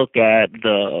I look at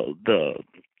the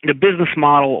business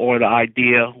model or the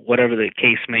idea, whatever the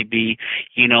case may be.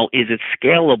 Is it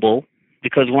scalable?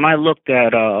 Because when I looked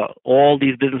at all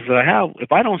these businesses I have,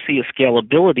 if I don't see a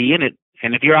scalability in it,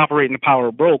 and if you're operating the power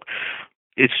of broke,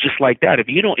 it's just like that. If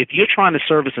you're trying to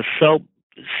service a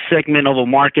segment of a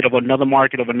market, of another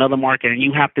market, and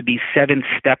you have to be 7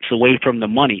 steps away from the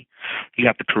money. You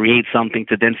have to create something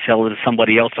to then sell it to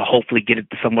somebody else, to hopefully get it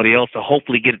to somebody else, to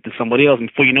hopefully get it to somebody else. And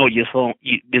before you know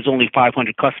it, there's only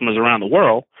 500 customers around the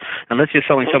world. Unless you're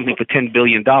selling something for $10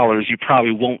 billion, you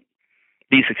probably won't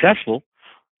be successful.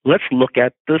 Let's look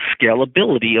at the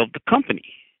scalability of the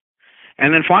company.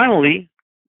 And then finally,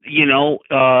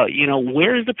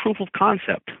 where is the proof of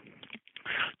concept?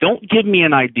 Don't give me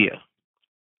an idea.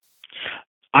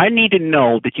 I need to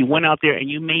know that you went out there and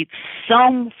you made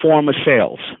some form of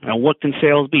sales. Now, what can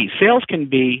sales be? Sales can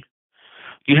be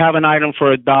you have an item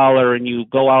for $1 and you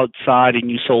go outside and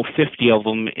you sold 50 of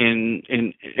them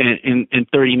in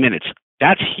 30 minutes.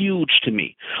 That's huge to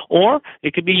me. Or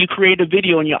it could be you create a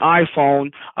video on your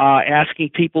iPhone asking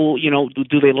people,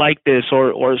 do they like this,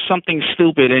 or something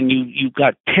stupid, and you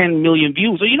got 10 million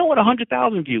views, or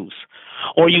 100,000 views.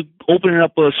 Or you open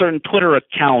up a certain Twitter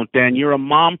account and you're a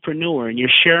mompreneur and you're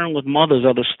sharing with mothers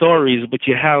other stories, but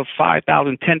you have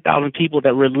 5,000, 10,000 people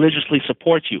that religiously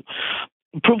support you.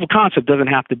 Proof of concept doesn't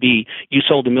have to be you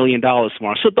sold $1 million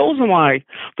tomorrow. So those are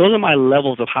my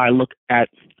levels of how I look at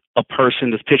a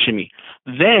person that's pitching me.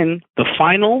 Then the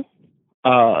final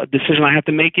decision I have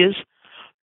to make is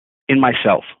in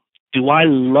myself. Do I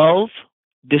love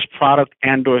this product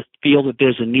and or feel that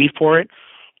there's a need for it?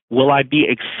 Will I be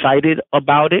excited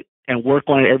about it and work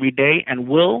on it every day? And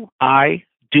will I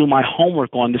do my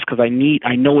homework on this because I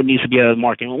know it needs to be out of the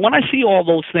market. And when I see all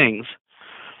those things,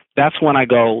 that's when I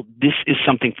go, this is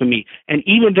something for me. And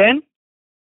even then,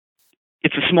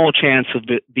 it's a small chance of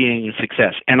it being a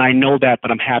success. And I know that,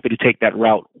 but I'm happy to take that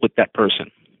route with that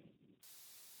person.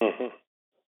 Mm-hmm.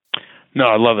 No,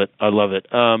 I love it.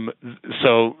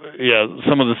 So, yeah,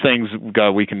 some of the things,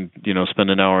 God, we can, spend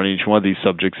an hour on each one of these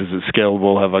subjects. Is it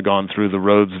scalable? Have I gone through the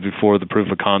roads before the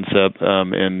proof of concept?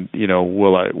 And,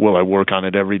 will I work on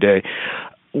it every day?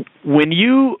 When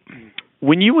you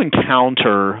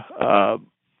encounter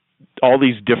all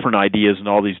these different ideas and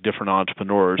all these different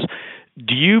entrepreneurs,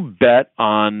 do you bet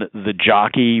on the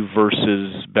jockey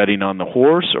versus betting on the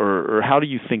horse, or how do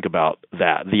you think about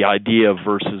that, the idea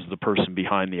versus the person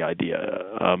behind the idea?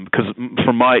 Because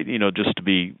for my, just to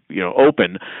be,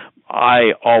 open,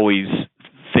 I always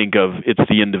think of it's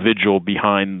the individual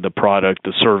behind the product,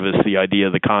 the service, the idea,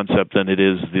 the concept, than it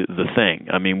is the thing.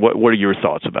 I mean, what are your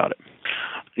thoughts about it?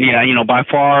 Yeah, by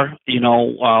far,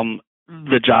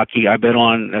 the jockey I bet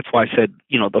on. That's why I said,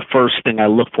 the first thing I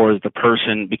look for is the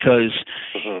person, because,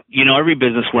 every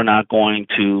business we're not going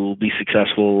to be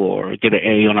successful or get an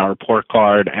A on our report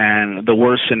card. And the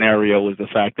worst scenario is the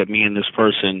fact that me and this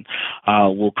person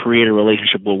will create a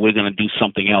relationship where we're going to do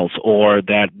something else, or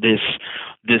that this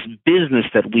business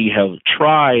that we have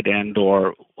tried and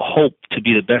or hope to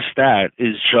be the best at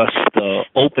is just the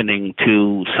opening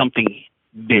to something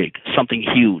big, something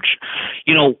huge.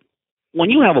 When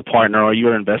you have a partner or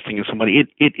you're investing in somebody,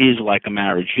 it is like a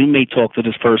marriage. You may talk to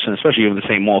this person, especially in the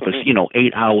same office,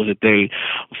 8 hours a day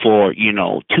for,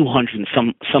 200 and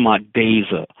some odd days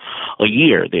a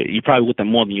year. You're probably with them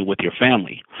more than you're with your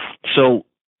family. So,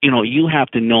 you have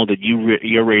to know that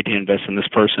you're ready to invest in this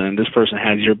person, and this person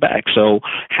has your back. So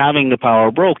having the power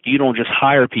broke, you don't just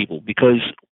hire people, because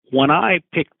when I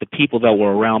picked the people that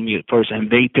were around me at first and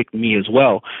they picked me as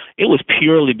well, it was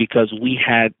purely because we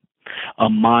had a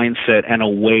mindset and a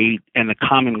way and a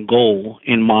common goal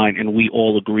in mind, and we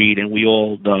all agreed and we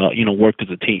all worked as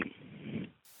a team.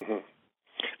 Mm-hmm.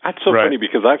 That's so funny,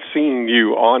 because I've seen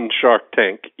you on Shark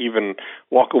Tank even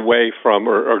walk away from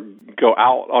or go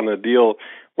out on a deal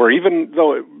where, even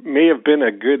though it may have been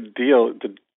a good deal,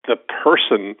 the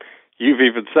person, you've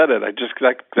even said it,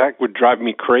 that would drive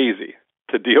me crazy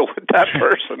to deal with that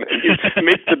person, and you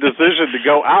make the decision to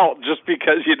go out just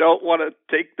because you don't want to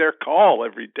take their call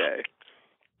every day.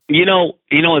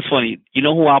 It's funny. You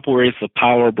know who operates the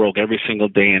power broke every single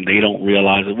day and they don't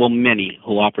realize it? Well, many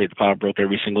who operate the power broke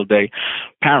every single day.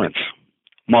 Parents,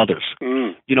 mothers.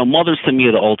 Mothers to me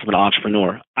are the ultimate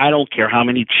entrepreneur. I don't care how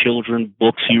many children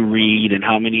books you read and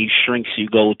how many shrinks you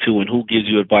go to and who gives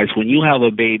you advice. When you have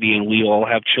a baby, and we all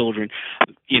have children,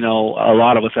 a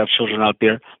lot of us have children out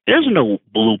there, there's no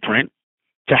blueprint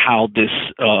to how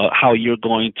you're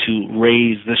going to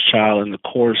raise this child in the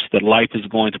course that life is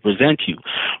going to present you.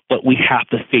 But we have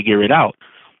to figure it out.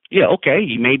 Yeah,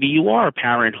 okay, maybe you are a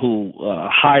parent who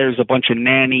hires a bunch of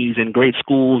nannies in great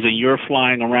schools and you're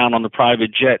flying around on the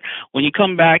private jet. When you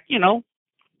come back,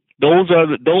 those are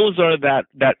over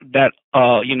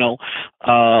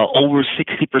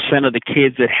 60% of the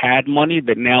kids that had money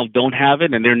that now don't have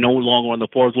it, and they're no longer on the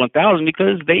Forbes 1000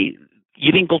 because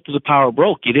you didn't go through the power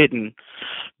broke. You didn't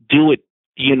do it,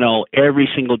 every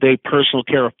single day, personal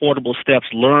care, affordable steps,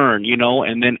 learn,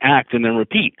 and then act and then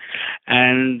repeat.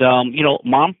 And,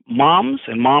 moms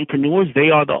and mompreneurs, they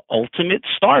are the ultimate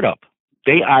startup.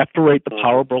 They operate the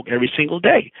power broke every single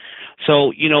day.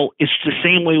 So, it's the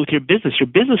same way with your business. Your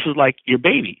business is like your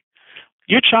baby.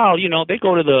 Your child, they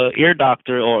go to the ear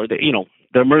doctor or the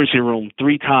emergency room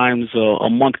 3 times a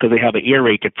month because they have an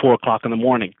earache at 4:00 in the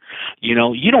morning. You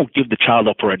don't give the child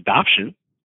up for adoption.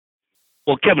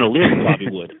 Well, Kevin O'Leary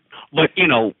probably would. But,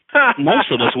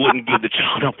 most of us wouldn't give the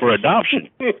child up for adoption.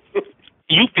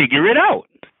 You figure it out.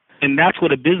 And that's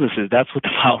what a business is. That's what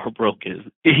the power broke is.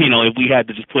 If we had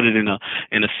to just put it in a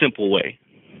simple way.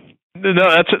 No,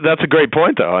 that's a great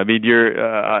point, though. I mean,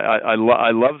 I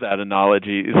love that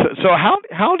analogy. So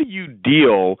how do you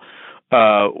deal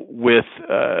with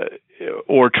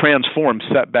or transform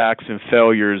setbacks and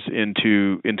failures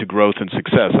into growth and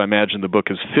success? I imagine the book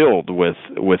is filled with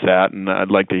that, and I'd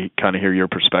like to kind of hear your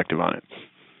perspective on it.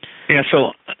 Yeah.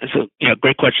 So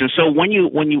great question. So when you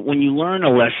learn a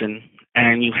lesson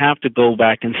and you have to go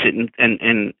back and sit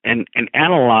and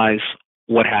analyze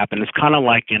what happened, it's kind of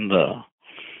like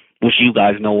which you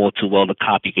guys know all too well, the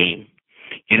copy game.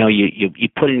 You're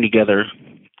putting together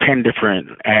 10 different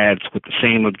ads with the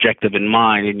same objective in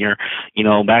mind.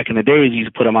 And back in the days, you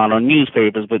used to put them out on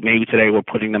newspapers, but maybe today we're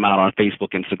putting them out on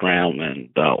Facebook, Instagram, and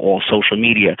all social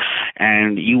media.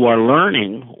 And you are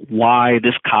learning why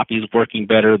this copy is working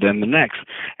better than the next.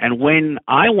 And when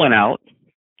I went out,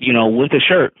 with a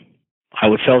shirt, I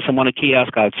would sell someone a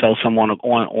kiosk. I would sell someone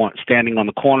on standing on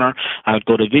the corner. I would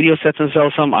go to video sets and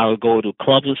sell some. I would go to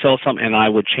clubs and sell some, and I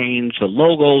would change the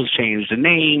logos, change the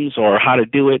names, or how to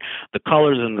do it, the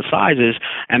colors and the sizes,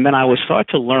 and then I would start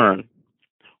to learn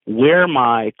where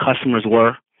my customers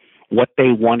were, what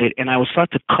they wanted, and I would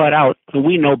start to cut out.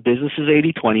 We know business is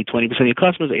 80-20, 20% of your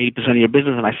customers, 80% of your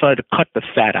business, and I started to cut the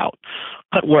fat out,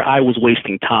 cut where I was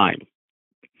wasting time.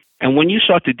 And when you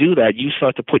start to do that, you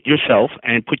start to put yourself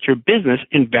and put your business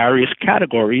in various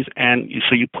categories. And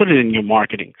so you put it in your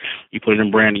marketing, you put it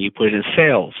in branding, you put it in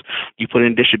sales, you put it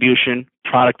in distribution,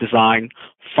 product design,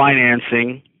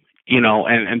 financing,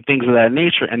 and things of that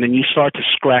nature. And then you start to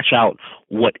scratch out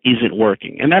what isn't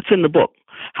working. And that's in the book,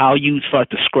 how you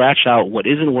start to scratch out what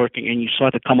isn't working and you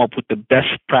start to come up with the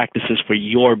best practices for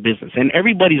your business. And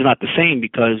everybody's not the same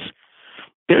because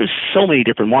there's so many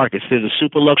different markets. There's a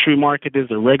super luxury market, there's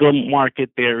the regular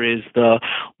market, there is the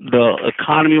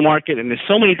economy market, and there's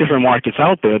so many different markets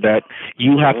out there that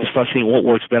you have to start seeing what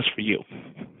works best for you.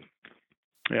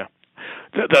 Yeah.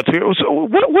 That's so.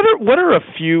 What are a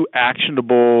few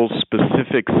actionable,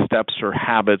 specific steps or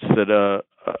habits that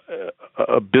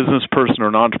a business person or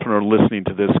an entrepreneur listening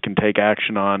to this can take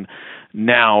action on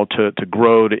now to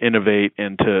grow, to innovate,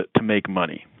 and to make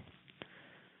money?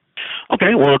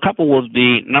 Okay, well, a couple would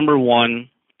be, number one,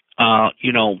 can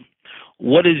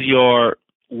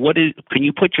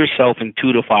you put yourself in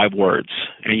 2 to 5 words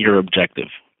in your objective?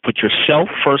 Put yourself,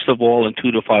 first of all, in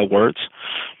 2 to 5 words.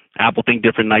 Apple think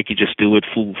different, Nike just do it,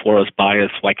 food for us, buy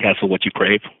us, White Castle, what you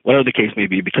crave, whatever the case may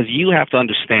be, because you have to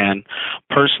understand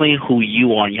personally who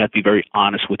you are, and you have to be very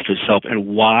honest with yourself and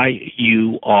why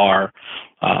you are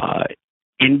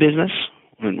in business.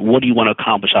 And what do you want to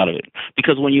accomplish out of it?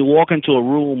 Because when you walk into a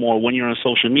room or when you're on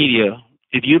social media,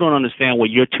 if you don't understand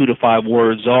what your 2 to 5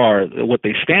 words are, what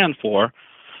they stand for,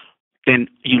 then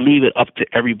you leave it up to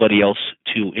everybody else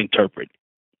to interpret.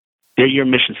 They're your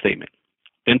mission statement.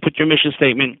 Then put your mission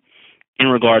statement in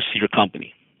regards to your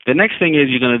company. The next thing is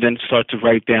you're going to then start to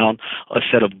write down a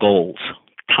set of goals,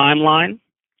 timeline,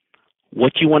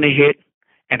 what you want to hit,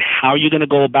 and how you're going to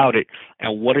go about it,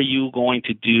 and what are you going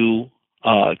to do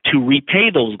to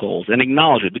repay those goals and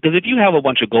acknowledge it. Because if you have a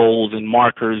bunch of goals and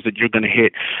markers that you're going to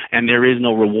hit and there is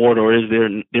no reward or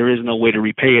there is no way to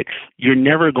repay it, you're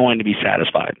never going to be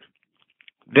satisfied.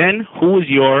 Then who is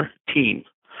your team?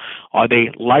 Are they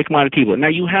like-minded people? Now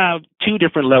you have 2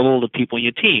 different levels of people in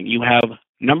your team. You have,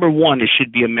 number one, it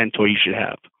should be a mentor you should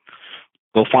have.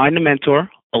 Go find a mentor,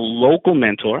 a local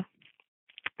mentor,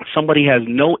 somebody has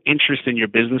no interest in your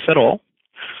business at all.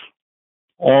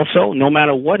 Also, no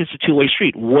matter what, it's a 2-way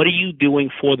street. What are you doing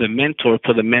for the mentor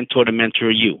to mentor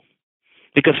you?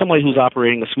 Because somebody who's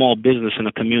operating a small business in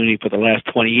a community for the last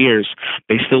 20 years,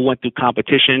 they still went through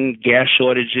competition, gas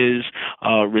shortages,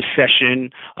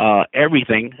 recession,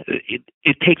 everything.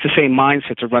 It takes the same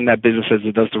mindset to run that business as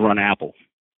it does to run Apple.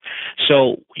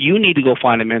 So you need to go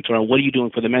find a mentor. And what are you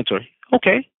doing for the mentor?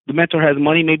 Okay, the mentor has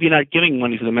money. Maybe you're not giving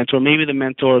money to the mentor. Maybe the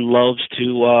mentor loves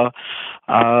to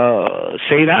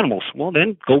save animals. Well,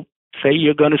 then go say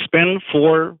you're going to spend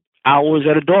 4 hours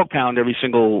at a dog pound every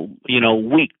single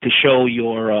week to show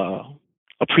your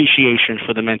appreciation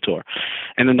for the mentor.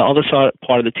 And then the other side,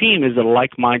 part of the team is the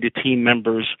like-minded team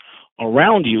members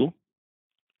around you,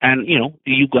 and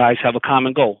you guys have a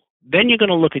common goal. Then you're going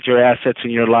to look at your assets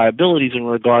and your liabilities in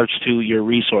regards to your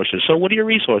resources. So what are your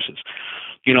resources?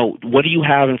 What do you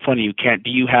have in front of you?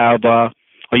 Do you have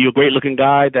are you a great-looking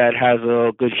guy that has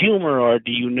a good humor, or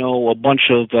do you know a bunch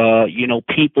of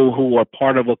people who are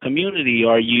part of a community?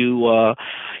 Are you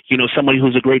somebody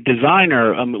who's a great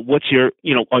designer?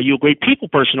 Are you a great people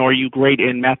person, or are you great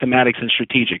in mathematics and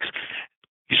strategics?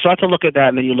 You start to look at that,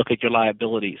 and then you look at your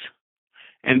liabilities,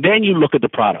 and then you look at the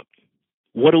product.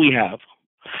 What do we have?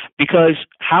 Because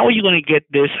how are you going to get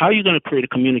this? How are you going to create a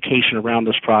communication around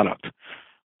this product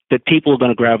that people are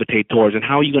going to gravitate towards, and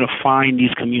how are you going to find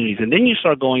these communities? And then you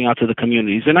start going out to the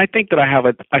communities. And I think that I have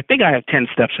 10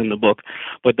 steps in the book,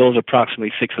 but those are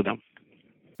approximately 6 of them.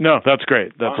 No, that's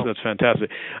great. That's fantastic.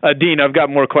 Dean, I've got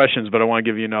more questions, but I want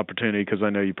to give you an opportunity because I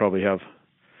know you probably have.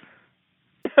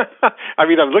 I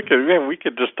mean, I'm looking, man, we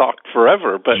could just talk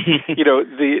forever. But,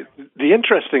 the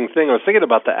interesting thing, I was thinking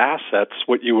about the assets,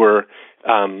 what you were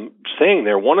saying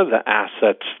there. One of the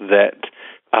assets that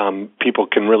people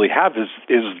can really have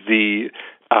is the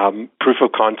proof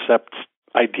of concept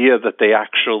idea that they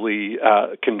actually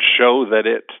can show that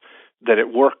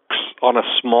it works on a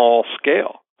small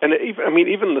scale, and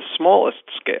even the smallest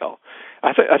scale.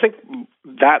 I think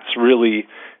that's really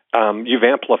you've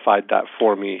amplified that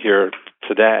for me here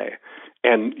today.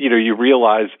 And, you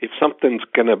realize if something's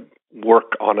going to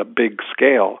work on a big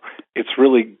scale, it's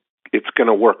going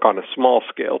to work on a small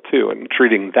scale too, and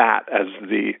treating that as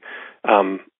the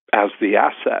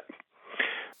asset.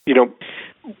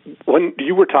 When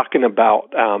you were talking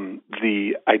about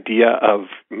the idea of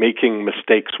making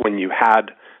mistakes when you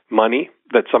had money,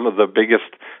 that some of the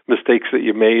biggest mistakes that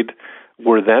you made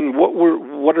were then,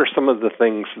 what are some of the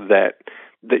things that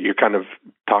you're kind of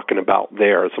talking about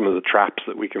there, some of the traps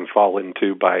that we can fall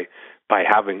into by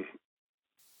having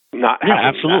that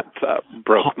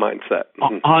broke mindset?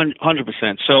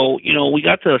 100%. So, we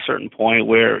got to a certain point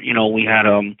where, we had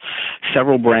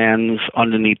several brands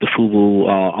underneath the FUBU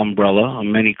umbrella,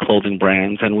 many clothing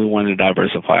brands, and we wanted to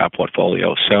diversify our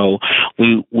portfolio. So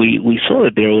we saw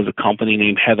that there was a company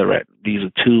named Heatherette. These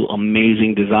are two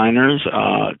amazing designers,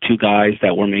 two guys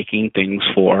that were making things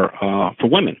for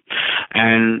women.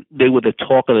 And they were the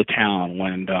talk of the town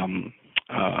when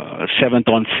 7th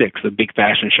on 6th, the big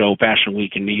fashion show, Fashion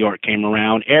Week in New York came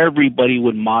around. Everybody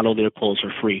would model their clothes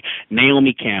for free.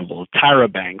 Naomi Campbell,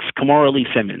 Tyra Banks, Kamora Lee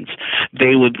Simmons.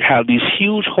 They would have these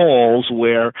huge halls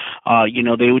where,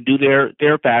 they would do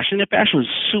their fashion. Their fashion was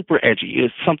super edgy.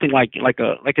 It's something like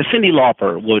a Cyndi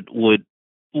Lauper would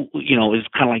is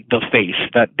kind of like the face,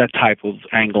 that type of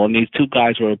angle. And these two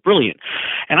guys were brilliant.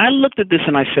 And I looked at this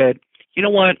and I said, you know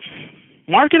what?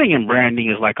 Marketing and branding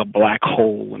is like a black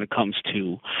hole when it comes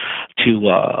to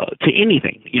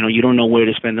anything. You don't know where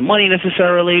to spend the money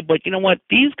necessarily, but you know what?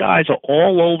 These guys are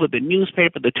all over the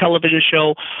newspaper, the television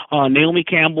show. Naomi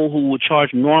Campbell, who would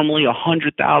charge normally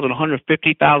 $100,000,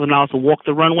 $150,000 to walk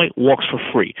the runway, walks for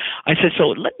free. I said, so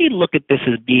let me look at this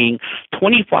as being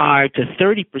 25 to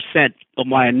 30% of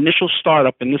my initial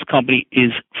startup in this company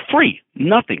is free,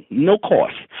 nothing, no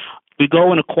cost. We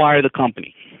go and acquire the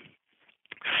company.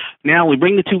 Now we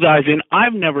bring the two guys in.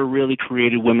 I've never really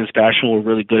created women's fashion. We're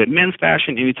really good at men's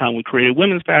fashion. Anytime we created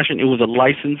women's fashion, it was a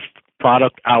licensed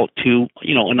product out to,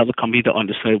 another company to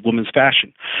understand women's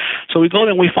fashion. So we go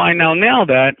there and we find out now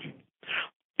that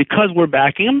because we're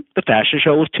backing them, the fashion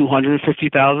show was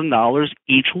 $250,000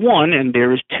 each one, and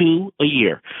there is 2 a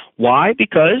year. Why?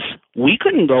 Because we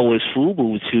couldn't go as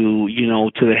FUBU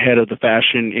to the head of the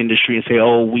fashion industry and say,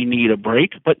 oh, we need a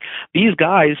break. But these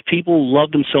guys, people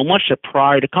loved them so much that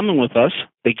prior to coming with us,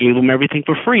 they gave them everything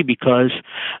for free because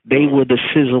they were the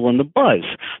sizzle and the buzz.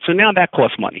 So now that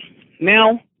costs money.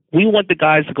 Now we want the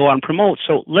guys to go out and promote,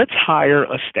 so let's hire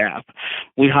a staff.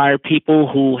 We hire people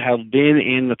who have been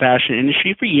in the fashion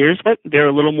industry for years, but they're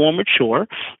a little more mature.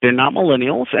 They're not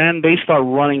millennials, and they start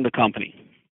running the company.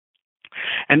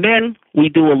 And then we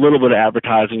do a little bit of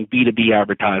advertising, B2B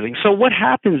advertising. So what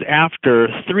happens after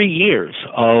 3 years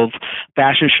of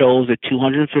fashion shows at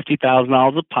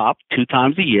 $250,000 a pop 2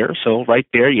 times a year? So right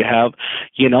there you have,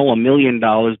 $1 million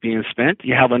being spent.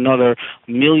 You have another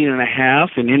 $1.5 million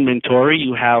in inventory.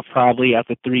 You have probably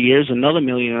after 3 years another $1.5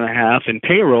 million in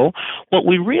payroll. What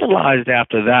we realized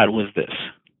after that was this.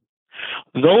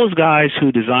 Those guys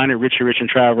who design at Richie Rich and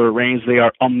Traveler Reigns, they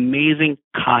are amazing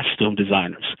costume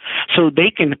designers. So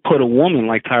they can put a woman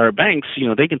like Tyra Banks,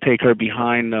 they can take her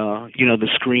behind, the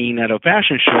screen at a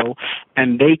fashion show,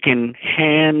 and they can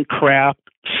handcraft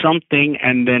something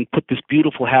and then put this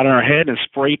beautiful hat on her head and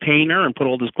spray paint her and put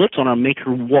all this glitz on her and make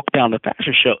her walk down the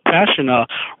fashion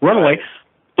runway.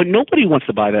 But nobody wants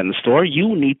to buy that in the store.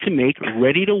 You need to make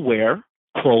ready-to-wear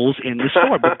clothes in the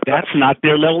store, but that's not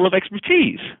their level of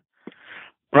expertise.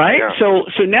 Right? Yeah.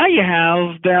 So now you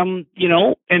have them,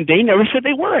 and they never said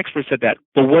they were experts at that.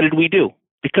 But what did we do?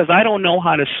 Because I don't know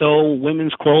how to sew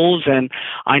women's clothes, and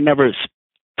I never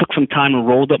took some time and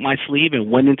rolled up my sleeve and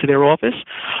went into their office.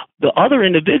 The other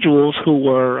individuals who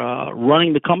were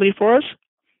running the company for us,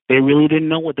 they really didn't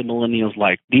know what the millennials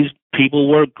liked. These people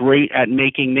were great at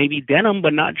making maybe denim,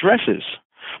 but not dresses.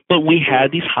 But we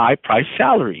had these high-priced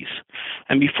salaries.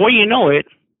 And before you know it,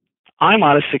 I'm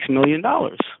out of $6 million.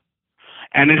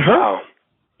 And it hurt. Wow.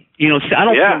 I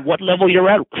don't care what level you're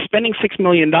at. Spending $6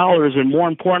 million, and more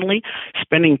importantly,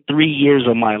 spending 3 years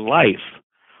of my life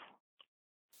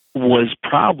was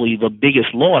probably the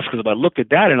biggest loss, because if I looked at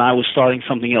that and I was starting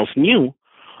something else new,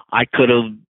 I could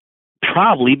have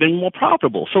probably been more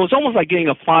profitable. So it's almost like getting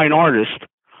a fine artist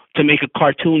to make a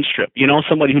cartoon strip,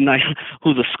 somebody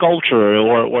who's a sculptor,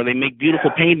 or they make beautiful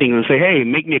paintings and say, hey,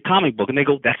 make me a comic book. And they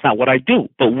go, that's not what I do.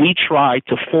 But we try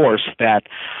to force that,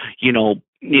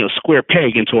 square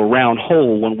peg into a round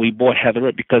hole when we bought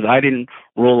Heatherette, because I didn't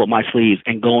roll up my sleeves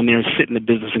and go in there and sit in the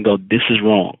business and go, this is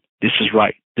wrong. This is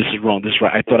right. This is wrong. This is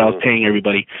right. I thought I was paying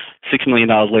everybody. $6 million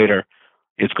later,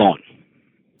 it's gone.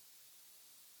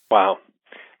 Wow.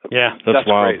 Yeah, that's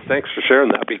wild. Great. Thanks for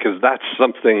sharing that, because that's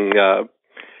something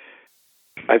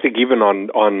I think even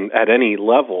on at any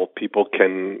level, people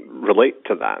can relate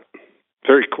to that.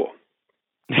 Very cool.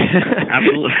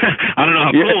 Absolutely. I don't know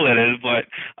how cool it is, but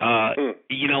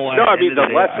you know what? No, I mean the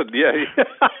lesson.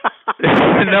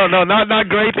 No, not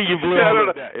great that you blew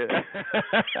up.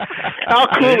 How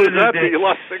cool is that? You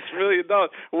lost $6 million.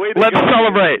 Let's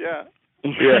celebrate. Yeah.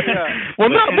 Well,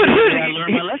 I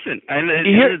learned my lesson. At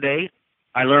the end of the day,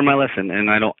 I learned my lesson, and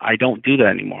I don't do that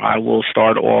anymore. I will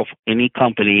start off any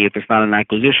company, if it's not an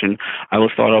acquisition, I will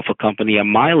start off a company at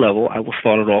my level. I will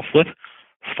start it off with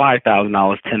 $5,000,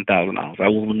 $10,000. I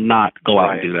will not go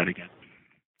out and do that again.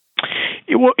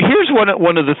 Well, here's one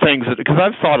of the things that, because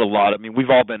I've thought a lot. I mean,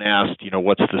 we've all been asked,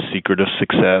 what's the secret of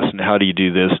success, and how do you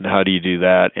do this, and how do you do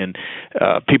that, and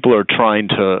people are trying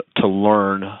to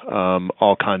learn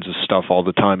all kinds of stuff all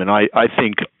the time, and I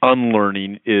think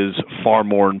unlearning is far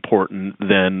more important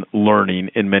than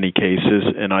learning in many cases,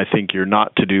 and I think your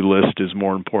not to-do list is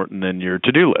more important than your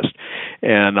to-do list,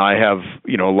 and I have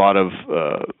a lot of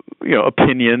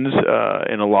opinions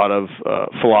and a lot of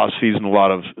philosophies and a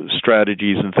lot of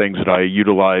strategies and things that I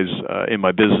utilize in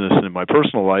my business and in my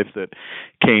personal life that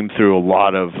came through a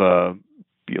lot of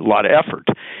effort.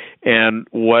 And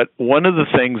one of the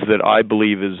things that I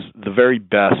believe is the very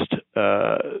best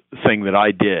thing that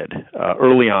I did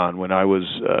early on when I was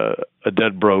a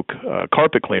dead broke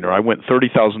carpet cleaner, I went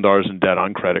 $30,000 in debt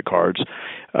on credit cards,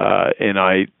 and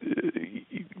I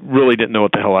really didn't know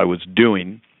what the hell I was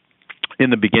doing in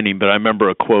the beginning, but I remember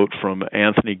a quote from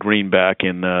Anthony Greenback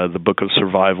in the Book of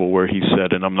Survival where he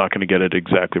said, and I'm not going to get it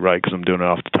exactly right because I'm doing it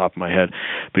off the top of my head,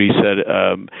 but he said,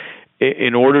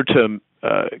 in order to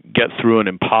get through an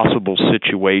impossible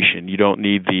situation, you don't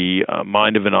need the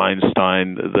mind of an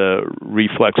Einstein, the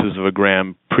reflexes of a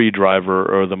Grand Prix driver,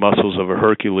 or the muscles of a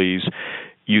Hercules.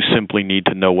 You simply need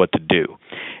to know what to do.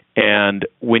 And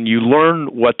when you learn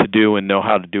what to do and know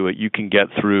how to do it, you can get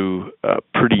through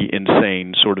pretty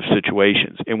insane sort of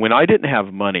situations. And when I didn't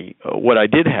have money, what I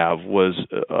did have was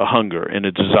a hunger and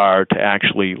a desire to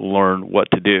actually learn what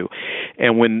to do.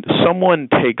 And when someone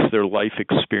takes their life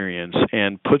experience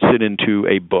and puts it into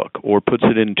a book or puts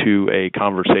it into a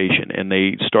conversation, and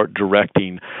they start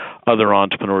directing other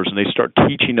entrepreneurs and they start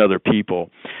teaching other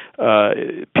people,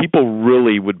 people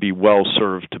really would be well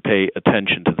served to pay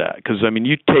attention to that. Because, I mean,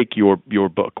 you take your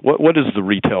book. What is the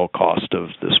retail cost of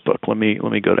this book? Let me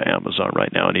go to Amazon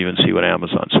right now and even see what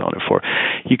Amazon's selling it for.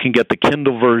 You can get the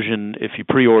Kindle version if you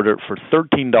pre-order it for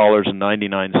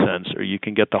 $13.99, or you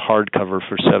can get the hardcover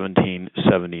for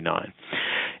 $17.79.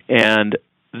 And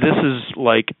this is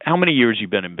like, how many years you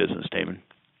been in business, Daymond?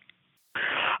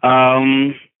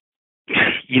 I've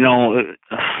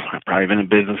probably been in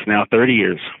business now 30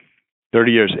 years.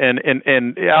 30 years.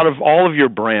 And out of all of your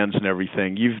brands and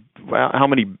everything, how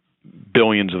many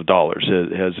billions of dollars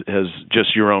has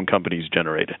just your own companies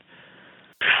generated?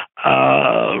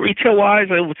 Retail-wise,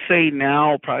 I would say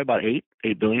now probably about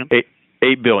 $8 billion.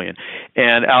 $8 billion.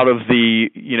 And out of the,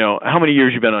 how many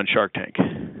years you been on Shark Tank?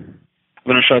 I've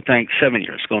been on Shark Tank 7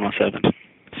 years, going on 7.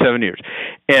 7 years.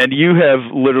 And you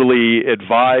have literally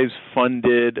advised,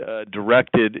 funded,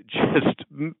 directed just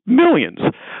millions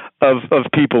of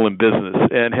people in business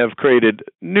and have created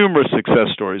numerous success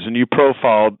stories. And you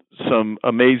profiled some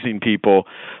amazing people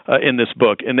in this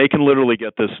book, and they can literally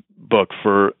get this book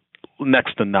for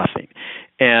next to nothing.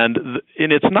 And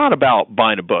it's not about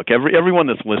buying a book. Everyone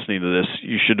that's listening to this,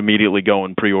 you should immediately go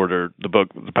and pre-order the book,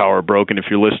 The Power of Broke. And if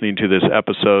you're listening to this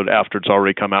episode after it's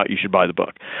already come out, you should buy the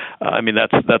book.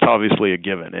 That's obviously a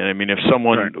given. And I mean, if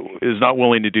someone is not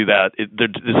willing to do that, this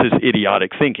is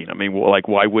idiotic thinking. I mean,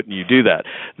 why wouldn't you do that?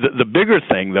 The bigger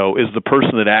thing, though, is the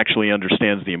person that actually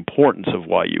understands the importance of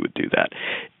why you would do that,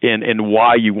 and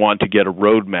why you want to get a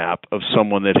roadmap of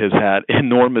someone that has had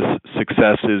enormous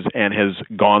successes and has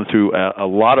gone through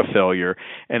a lot of failure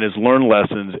and has learned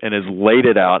lessons and has laid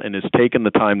it out and has taken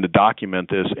the time to document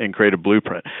this and create a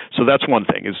blueprint. So that's one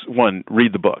thing, is one,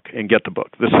 read the book and get the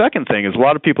book. The second thing is a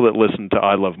lot of people that listen to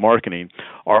I Love Marketing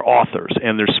are authors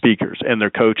and they're speakers and they're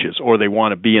coaches, or they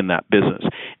want to be in that business.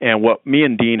 And what me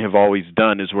and Dean have always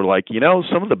done is we're like,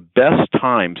 some of the best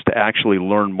times to actually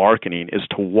learn marketing is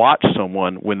to watch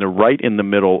someone when they're right in the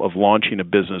middle of launching a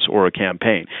business or a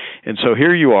campaign. And so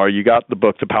here you are, you got the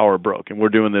book, The Power of Broke, and we're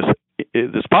doing this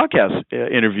podcast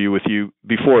interview with you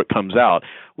before it comes out,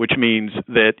 which means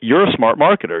that you're a smart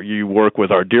marketer. You work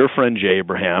with our dear friend Jay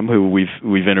Abraham, who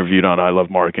we've interviewed on I Love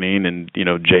Marketing, and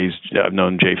I've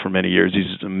known Jay for many years.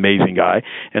 He's an amazing guy,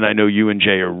 and I know you and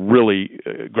Jay are really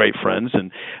great friends.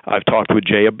 And I've talked with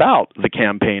Jay about the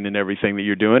campaign and everything that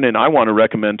you're doing. And I want to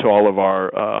recommend to all of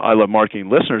our I Love Marketing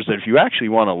listeners that if you actually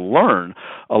want to learn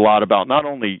a lot about not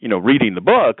only reading the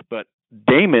book, but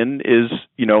Daymond is,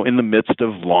 in the midst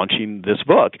of launching this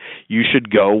book. You should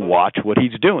go watch what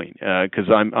he's doing, because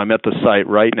I'm at the site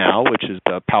right now, which is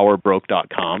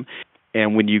powerbroke.com,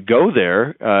 and when you go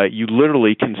there, you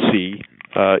literally can see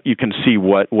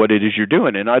what it is you're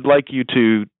doing. And I'd like you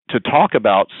to talk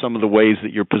about some of the ways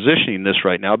that you're positioning this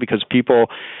right now, because people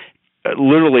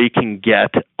literally can get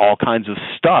all kinds of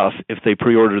stuff if they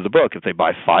pre-order the book, if they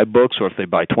buy 5 books or if they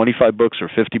buy 25 books or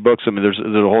 50 books. I mean, there's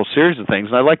a whole series of things.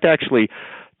 And I'd like to actually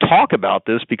talk about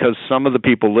this because some of the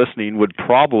people listening would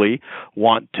probably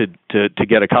want to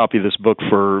get a copy of this book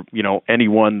for,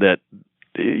 anyone that,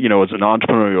 as an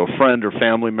entrepreneurial friend or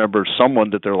family member,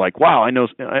 someone that they're like, wow,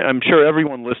 I'm sure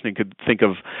everyone listening could think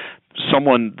of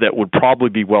someone that would probably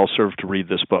be well served to read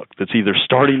this book, that's either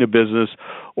starting a business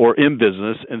or in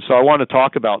business. And so I want to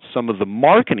talk about some of the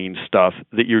marketing stuff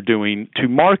that you're doing to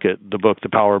market the book, The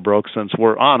Power of Broke, since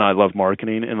we're on I Love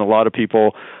Marketing, and a lot of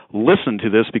people listen to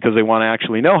this because they want to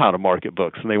actually know how to market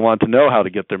books, and they want to know how to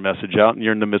get their message out, and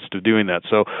you're in the midst of doing that.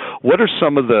 So what are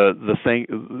some of the things,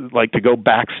 like to go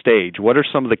backstage, what are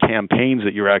some of the campaigns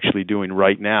that you're actually doing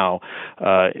right now,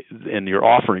 and you're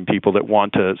offering people that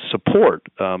want to support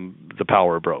The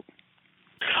Power of Broke?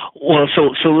 Well, so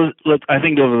I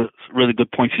think those are really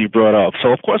good points you brought up.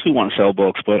 So, of course, we want to sell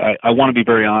books, but I want to be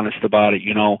very honest about it.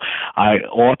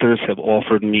 Authors have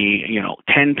offered me,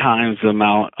 10 times the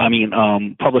amount.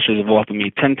 Publishers have offered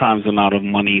me 10 times the amount of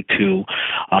money to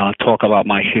talk about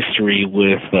my history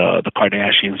with the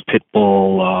Kardashians,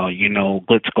 Pitbull,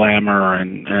 glitz, glamour,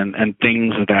 and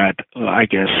things that I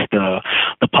guess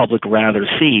the public rather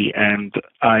see. And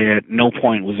I at no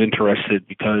point was interested,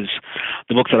 because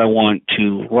the books that I want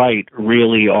to write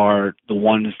really are the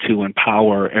ones to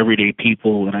empower everyday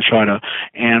people, and I try to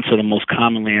answer the most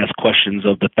commonly asked questions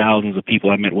of the thousands of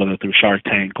people I met, whether through Shark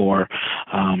Tank or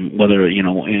whether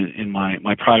in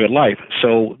my private life.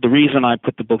 So the reason I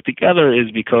put the book together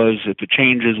is because if it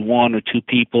changes 1 or 2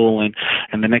 people, and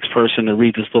the next person to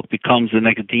read this book becomes the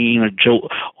next Dean or Joe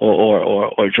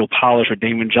or Joe Polish or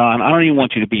Daymond John, I don't even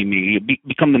want you to be me.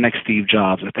 Become the next Steve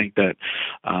Jobs. I think that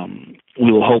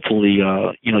we will hopefully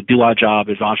do our job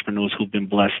as entrepreneurs who've been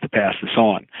blessed to pass this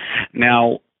on.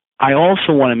 Now, I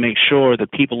also want to make sure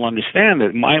that people understand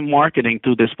that my marketing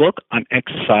through this book, I'm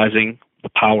exercising the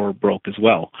power of broke as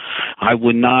well. I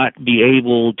would not be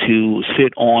able to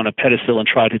sit on a pedestal and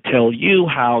try to tell you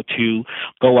how to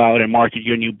go out and market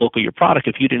your new book or your product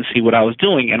if you didn't see what I was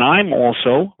doing. And I'm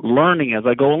also learning as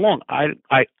I go along.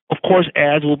 I of course,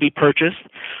 ads will be purchased,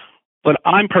 but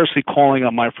I'm personally calling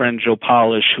on my friend Joe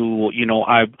Polish, who,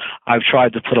 I've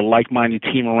tried to put a like-minded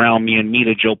team around me and meet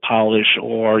a Joe Polish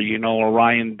or, a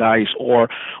Ryan Dice or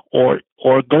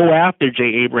go after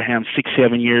Jay Abraham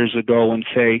 6-7 years ago and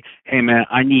say, hey, man,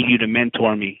 I need you to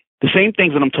mentor me. The same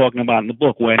things that I'm talking about in the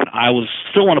book, when I was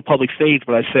still on a public stage,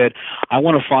 but I said, I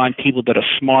want to find people that are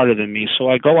smarter than me. So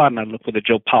I go out and I look for the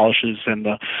Joe Polishes and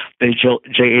the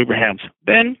Jay Abrahams.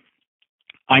 Then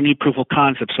I need proof of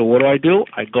concept. So what do?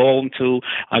 I go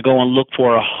and look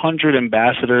for 100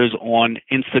 ambassadors on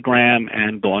Instagram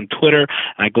and go on Twitter.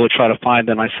 And I go try to find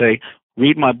them. I say,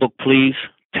 read my book, please.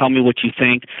 Tell me what you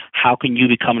think. How can you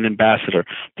become an ambassador?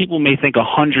 People may think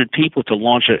 100 people to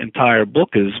launch an entire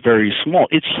book is very small.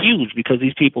 It's huge, because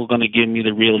these people are going to give me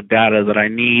the real data that I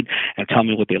need and tell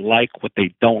me what they like, what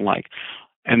they don't like.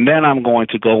 And then I'm going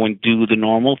to go and do the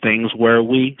normal things where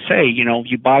we say,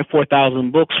 you buy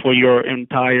 4,000 books for your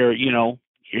entire,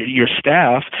 your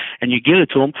staff, and you give it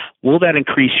to them, will that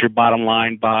increase your bottom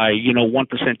line by, 1%,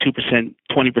 2%,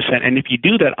 20%? And if you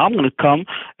do that, I'm going to come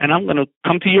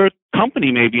to your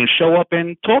company maybe and show up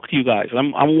and talk to you guys.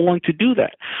 I'm willing to do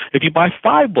that. If you buy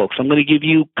 5 books, I'm going to give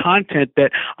you content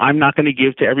that I'm not going to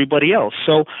give to everybody else.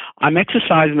 So I'm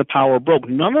exercising the power of broke.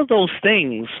 None of those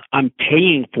things I'm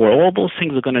paying for. All those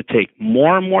things are going to take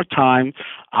more and more time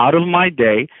out of my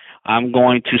day. I'm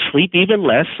going to sleep even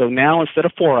less. So now instead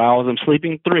of 4 hours, I'm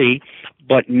sleeping 3,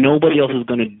 but nobody else is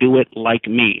going to do it like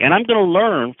me. And I'm going to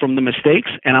learn from the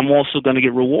mistakes, and I'm also going to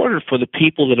get rewarded for the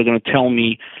people that are going to tell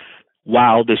me,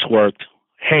 wow, this worked.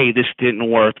 Hey, this didn't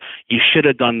work. You should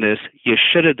have done this. You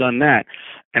should have done that.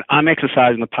 And I'm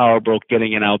exercising the power of broke,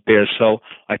 getting it out there. So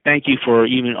I thank you for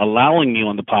even allowing me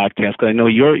on the podcast, because I know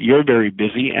you're very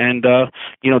busy. And,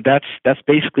 that's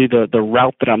basically the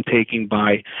route that I'm taking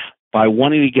by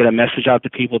wanting to get a message out to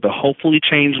people to hopefully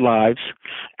change lives,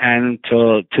 and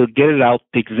to get it out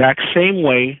the exact same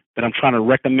way that I'm trying to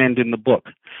recommend in the book.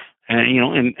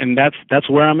 And and that's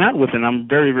where I'm at with it. And I'm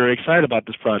very, very excited about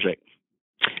this project.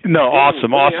 No,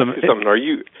 awesome.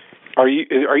 Are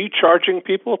you charging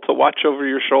people to watch over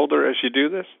your shoulder as you do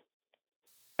this?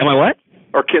 Am I what?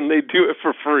 Or can they do it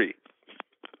for free?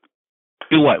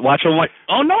 Do what? Watch on what?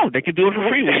 Oh, no, they can do it for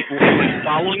free.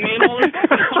 Following me and all that?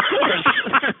 Of course.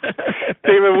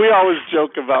 David, we always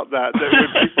joke about that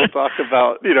when people talk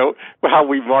about, how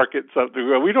we market something.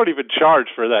 We don't even charge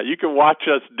for that. You can watch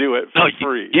us do it for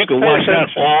free. You can watch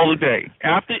that all day.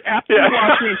 After you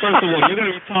watch me, first of all, you're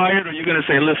going to be tired, or you're going to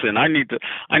say, listen, I need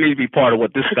to be part of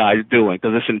what this guy's doing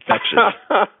because it's infectious.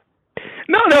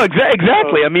 No,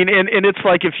 exactly. I mean, and it's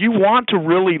like if you want to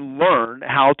really learn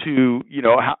how to,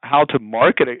 how to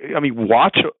market it, I mean,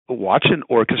 watch an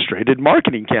orchestrated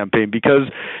marketing campaign,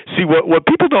 because see what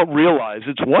people don't realize,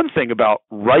 it's one thing about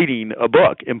writing a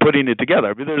book and putting it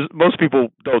together. I mean, most people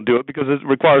don't do it because it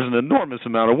requires an enormous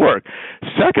amount of work.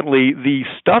 Secondly, the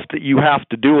stuff that you have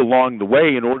to do along the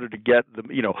way in order to get the,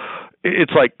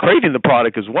 it's like creating the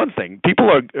product is one thing. People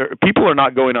are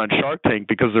not going on Shark Tank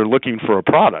because they're looking for a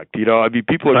product. I mean,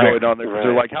 people are going on there because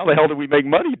they're like, how the hell do we make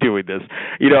money doing this?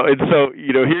 And so,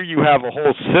 here you have a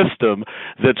whole system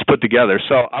that's put together.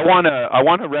 So I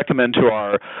want to recommend to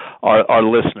our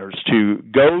listeners to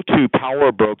go to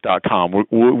powerbroke.com.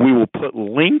 We will put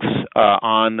links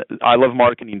on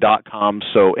ilovemarketing.com.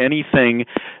 So anything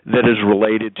that is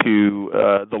related to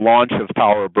the launch of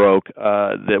Power Broke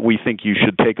that we think you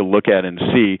should take a look at and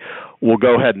see, we'll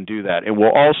go ahead and do that. And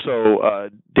we'll also,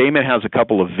 Daymond has a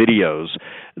couple of videos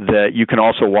that you can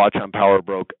also watch on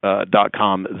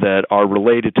powerbroke.com that are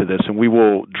related to this, and we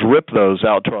will drip those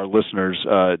out to our listeners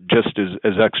just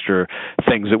as extra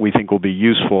things that we think will be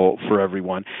useful for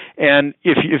everyone. And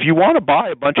if you want to buy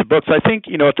a bunch of books, I think,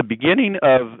 at the beginning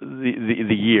of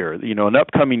the year, an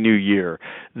upcoming new year,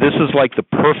 this is like the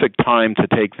perfect time to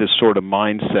take this sort of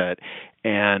mindset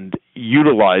and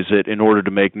utilize it in order to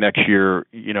make next year,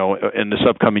 and this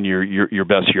upcoming year, your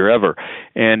best year ever.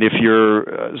 And if you're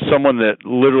someone that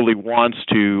literally wants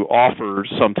to offer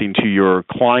something to your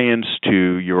clients,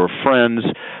 to your friends,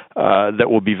 that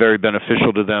will be very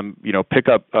beneficial to them, pick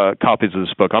up copies of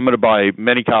this book. I'm going to buy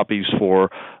many copies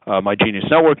for my Genius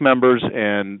Network members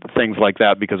and things like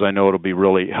that, because I know it'll be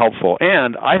really helpful.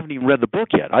 And I haven't even read the book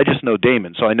yet. I just know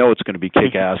Daymond, so I know it's going to be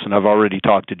kick-ass, and I've already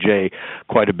talked to Jay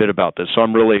quite a bit about this. So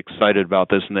I'm really excited about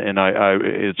this, and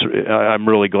I'm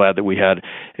really glad that we had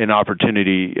an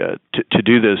opportunity to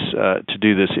do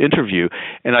this interview.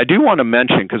 And I do want to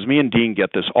mention, because me and Dean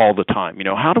get this all the time,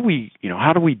 how do we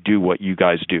do what you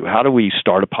guys do? How do we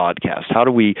start a podcast? How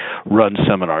do we run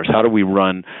seminars? How do we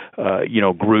run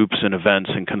groups and events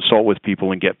and consult with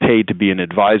people and get paid to be an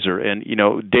advisor? And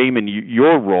Daymond,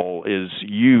 your role is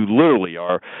you literally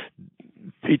are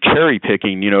cherry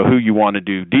picking, who you want to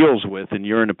do deals with, and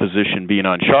you're in a position, being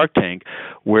on Shark Tank,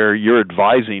 where you're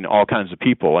advising all kinds of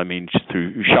people. I mean, just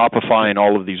through Shopify and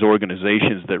all of these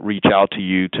organizations that reach out to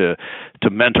you to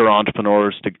mentor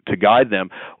entrepreneurs, to guide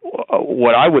them.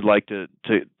 What I would like to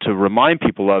remind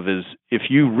people of is, if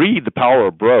you read The Power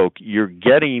of Broke, you're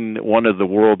getting one of the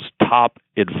world's top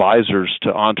advisors to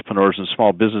entrepreneurs and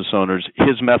small business owners,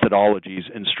 his methodologies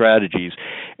and strategies.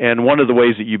 And one of the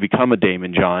ways that you become a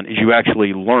Daymond John is you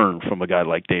actually learn from a guy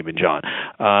like Daymond John.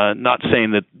 Not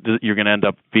saying that you're going to end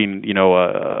up being,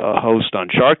 a host on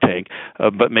Shark Tank,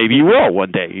 but maybe you will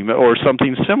one day, or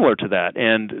something similar to that.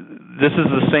 And this is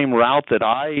the same route that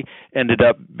I ended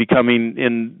up becoming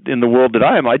in the world that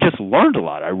I am. I just learned a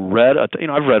lot. I've read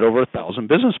over 1,000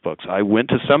 business books. I went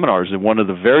to seminars, and one of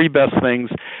the very best things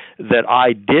that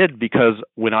I did, because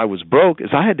when I was broke, is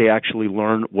I had to actually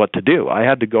learn what to do. I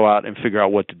had to go out and figure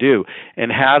out what to do.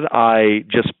 And had I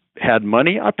just had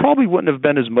money, I probably wouldn't have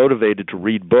been as motivated to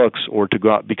read books or to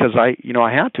go out, because I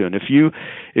had to. And if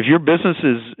your business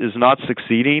is not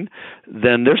succeeding,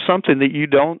 then there's something that you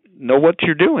don't know what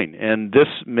you're doing. And this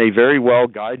may very well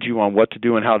guide you on what to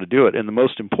do and how to do it. And the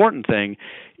most important thing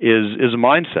is a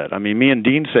mindset. I mean, me and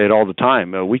Dean say it all the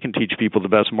time. We can teach people the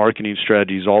best marketing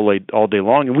strategies all day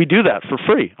long, and we do that for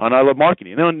free on I Love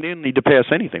Marketing. They don't need to pay us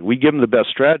anything. We give them the best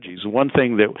strategies. One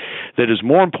thing that is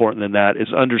more important than that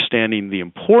is understanding the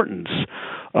importance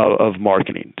of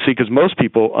marketing. See, because most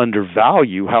people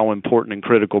undervalue how important and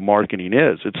critical marketing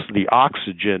is. It's the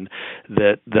oxygen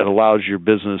that allows your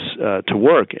business to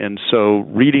work. And so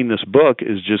reading this book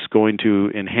is just going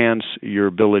to enhance your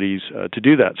abilities to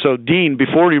do that. So, Dean,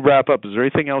 before we wrap up, is there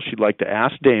anything else you'd like to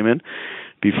ask Daymond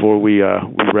before we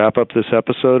wrap up this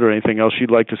episode, or anything else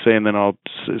you'd like to say? And then I'll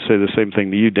say the same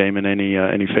thing to you, Daymond.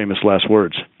 Any famous last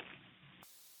words?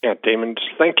 Yeah, Daymond,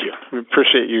 thank you. We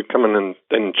appreciate you coming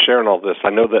and sharing all this. I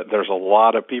know that there's a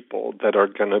lot of people that are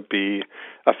going to be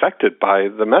affected by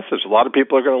the message. A lot of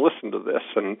people are going to listen to this,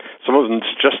 and some of them,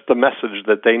 it's just the message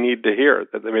that they need to hear,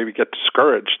 that they maybe get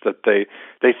discouraged, that they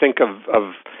think of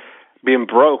being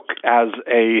broke as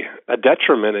a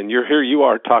detriment, and you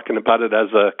are talking about it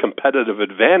as a competitive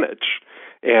advantage.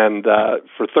 And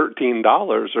for $13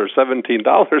 or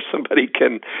 $17, somebody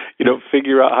can,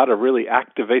 figure out how to really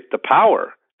activate the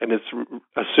power. And it's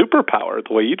a superpower,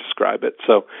 the way you describe it.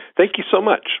 So thank you so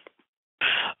much.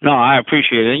 No, I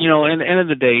appreciate it. And at the end of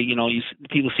the day,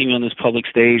 people see me on this public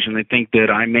stage and they think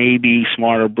that I may be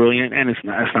smart or brilliant, and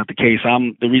that's not the case.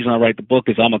 The reason I write the book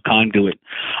is I'm a conduit.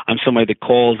 I'm somebody that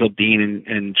calls up Dean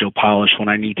and Joe Polish when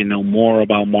I need to know more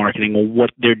about marketing or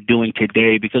what they're doing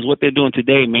today, because what they're doing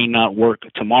today may not work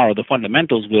tomorrow. The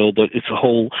fundamentals will, but it's a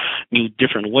whole new,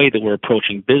 different way that we're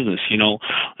approaching business.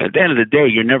 At the end of the day,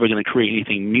 you're never going to create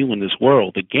anything new in this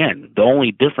world. Again, the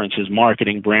only difference is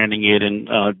marketing, branding it, and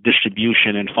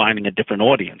distribution, and finding a different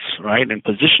audience, right, and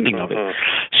positioning of it.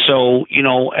 So,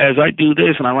 as I do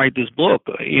this and I write this book,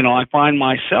 I find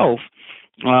myself,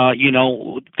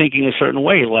 thinking a certain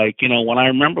way. Like,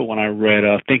 when I read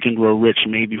Think and Grow Rich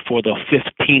maybe for the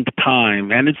 15th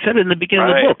time, and it said in the beginning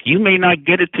of the book, you may not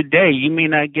get it today, you may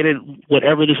not get it,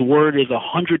 whatever this word is,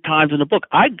 100 times in the book.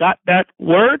 I got that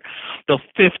word the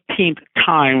 15th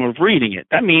time of reading it.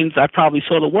 That means I probably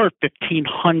saw the word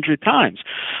 1,500 times.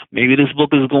 Maybe this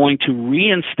book is going to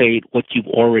reinstate what you've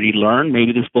already learned.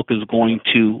 Maybe this book is going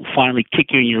to finally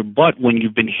kick you in your butt when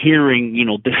you've been hearing,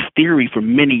 this theory for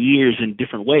many years in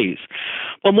different ways.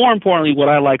 But more importantly, what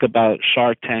I like about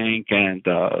Shark Tank and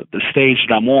the stage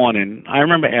that I'm on, and I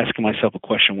remember asking myself a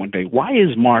question one day: why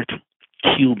is Mark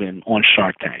Cuban on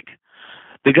Shark Tank?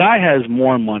 The guy has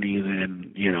more money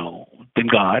than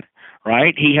God,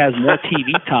 right? He has more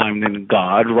TV time than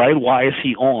God, right? Why is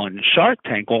he on Shark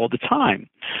Tank all the time?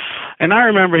 And I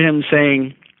remember him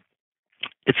saying,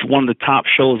 it's one of the top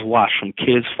shows watched from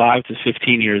kids 5 to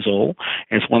 15 years old.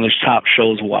 And it's one of the top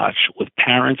shows watched with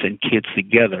parents and kids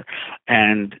together.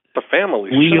 And the family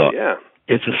show, yeah.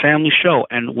 It's a family show.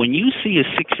 And when you see a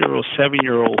 6-year-old,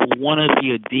 7-year-old who want to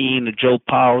be a Dean, a Joe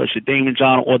Polish, a Daymond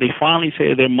John, or they finally say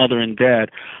to their mother and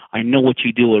dad, I know what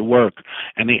you do at work,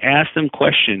 and they ask them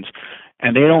questions,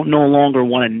 and they don't no longer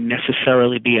want to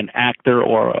necessarily be an actor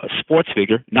or a sports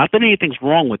figure, not that anything's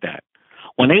wrong with that.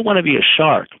 When they want to be a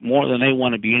shark more than they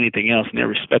want to be anything else, and they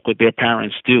respect what their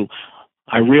parents do,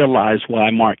 I realized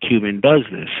why Mark Cuban does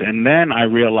this. And then I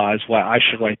realized why I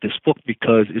should write this book,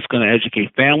 because it's going to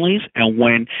educate families. And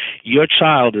when your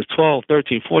child is 12,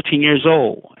 13, 14 years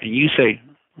old, and you say,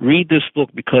 read this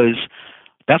book, because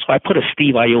that's why I put a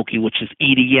Steve Aoki, which is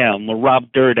EDM, a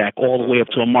Rob Dyrdek, all the way up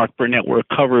to a Mark Burnett, where it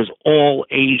covers all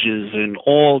ages and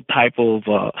all type of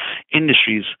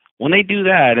industries. When they do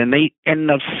that and they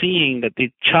end up seeing that the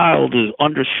child is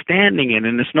understanding it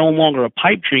and it's no longer a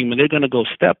pipe dream, and they're going to go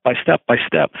step by step by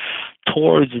step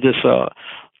towards this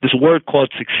word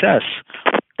called success,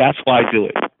 that's why I do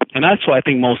it. And that's why I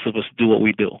think most of us do what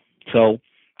we do. So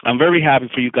I'm very happy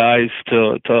for you guys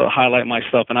to highlight my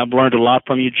stuff, and I've learned a lot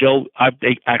from you, Joe. I've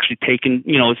actually taken,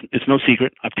 it's no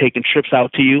secret, I've taken trips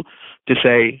out to you to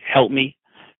say, help me,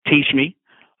 teach me.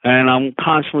 And I'm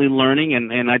constantly learning,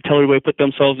 and I tell everybody to put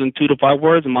themselves in 2 to 5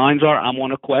 words. Mine's are, I'm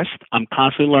on a quest. I'm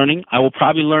constantly learning. I will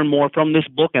probably learn more from this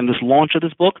book and this launch of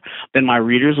this book than my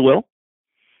readers will.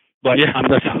 But yeah, I'm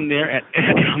sitting there and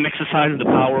I'm exercising the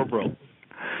power of bro.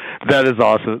 That is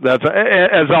awesome. That's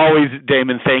as always,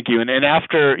 Daymond. Thank you. And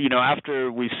after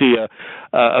we see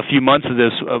a few months of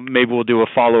this, maybe we'll do a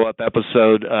follow-up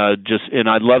episode. And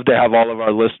I'd love to have all of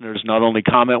our listeners not only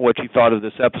comment what you thought of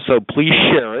this episode, please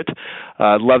share it.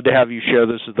 I'd love to have you share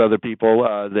this with other people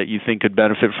that you think could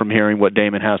benefit from hearing what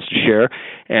Daymond has to share,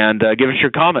 and give us your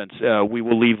comments. We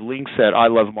will leave links at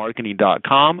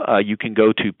ilovemarketing.com. You can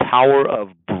go to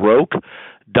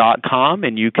powerofbroke.com,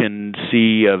 and you can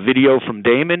see a video from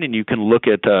Daymond, and you can look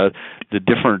at the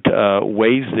different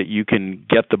ways that you can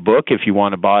get the book if you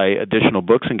want to buy additional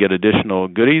books and get additional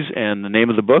goodies. And the name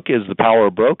of the book is The Power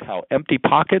of Broke: How Empty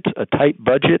Pockets, a Tight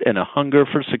Budget, and a Hunger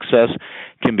for Success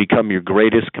can become your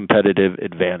greatest competitive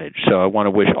advantage. So I want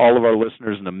to wish all of our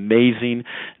listeners an amazing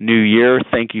new year.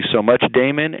 Thank you so much,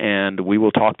 Daymond, and we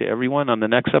will talk to everyone on the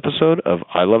next episode of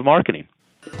I Love Marketing.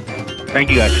 Thank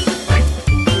you, guys. Bye.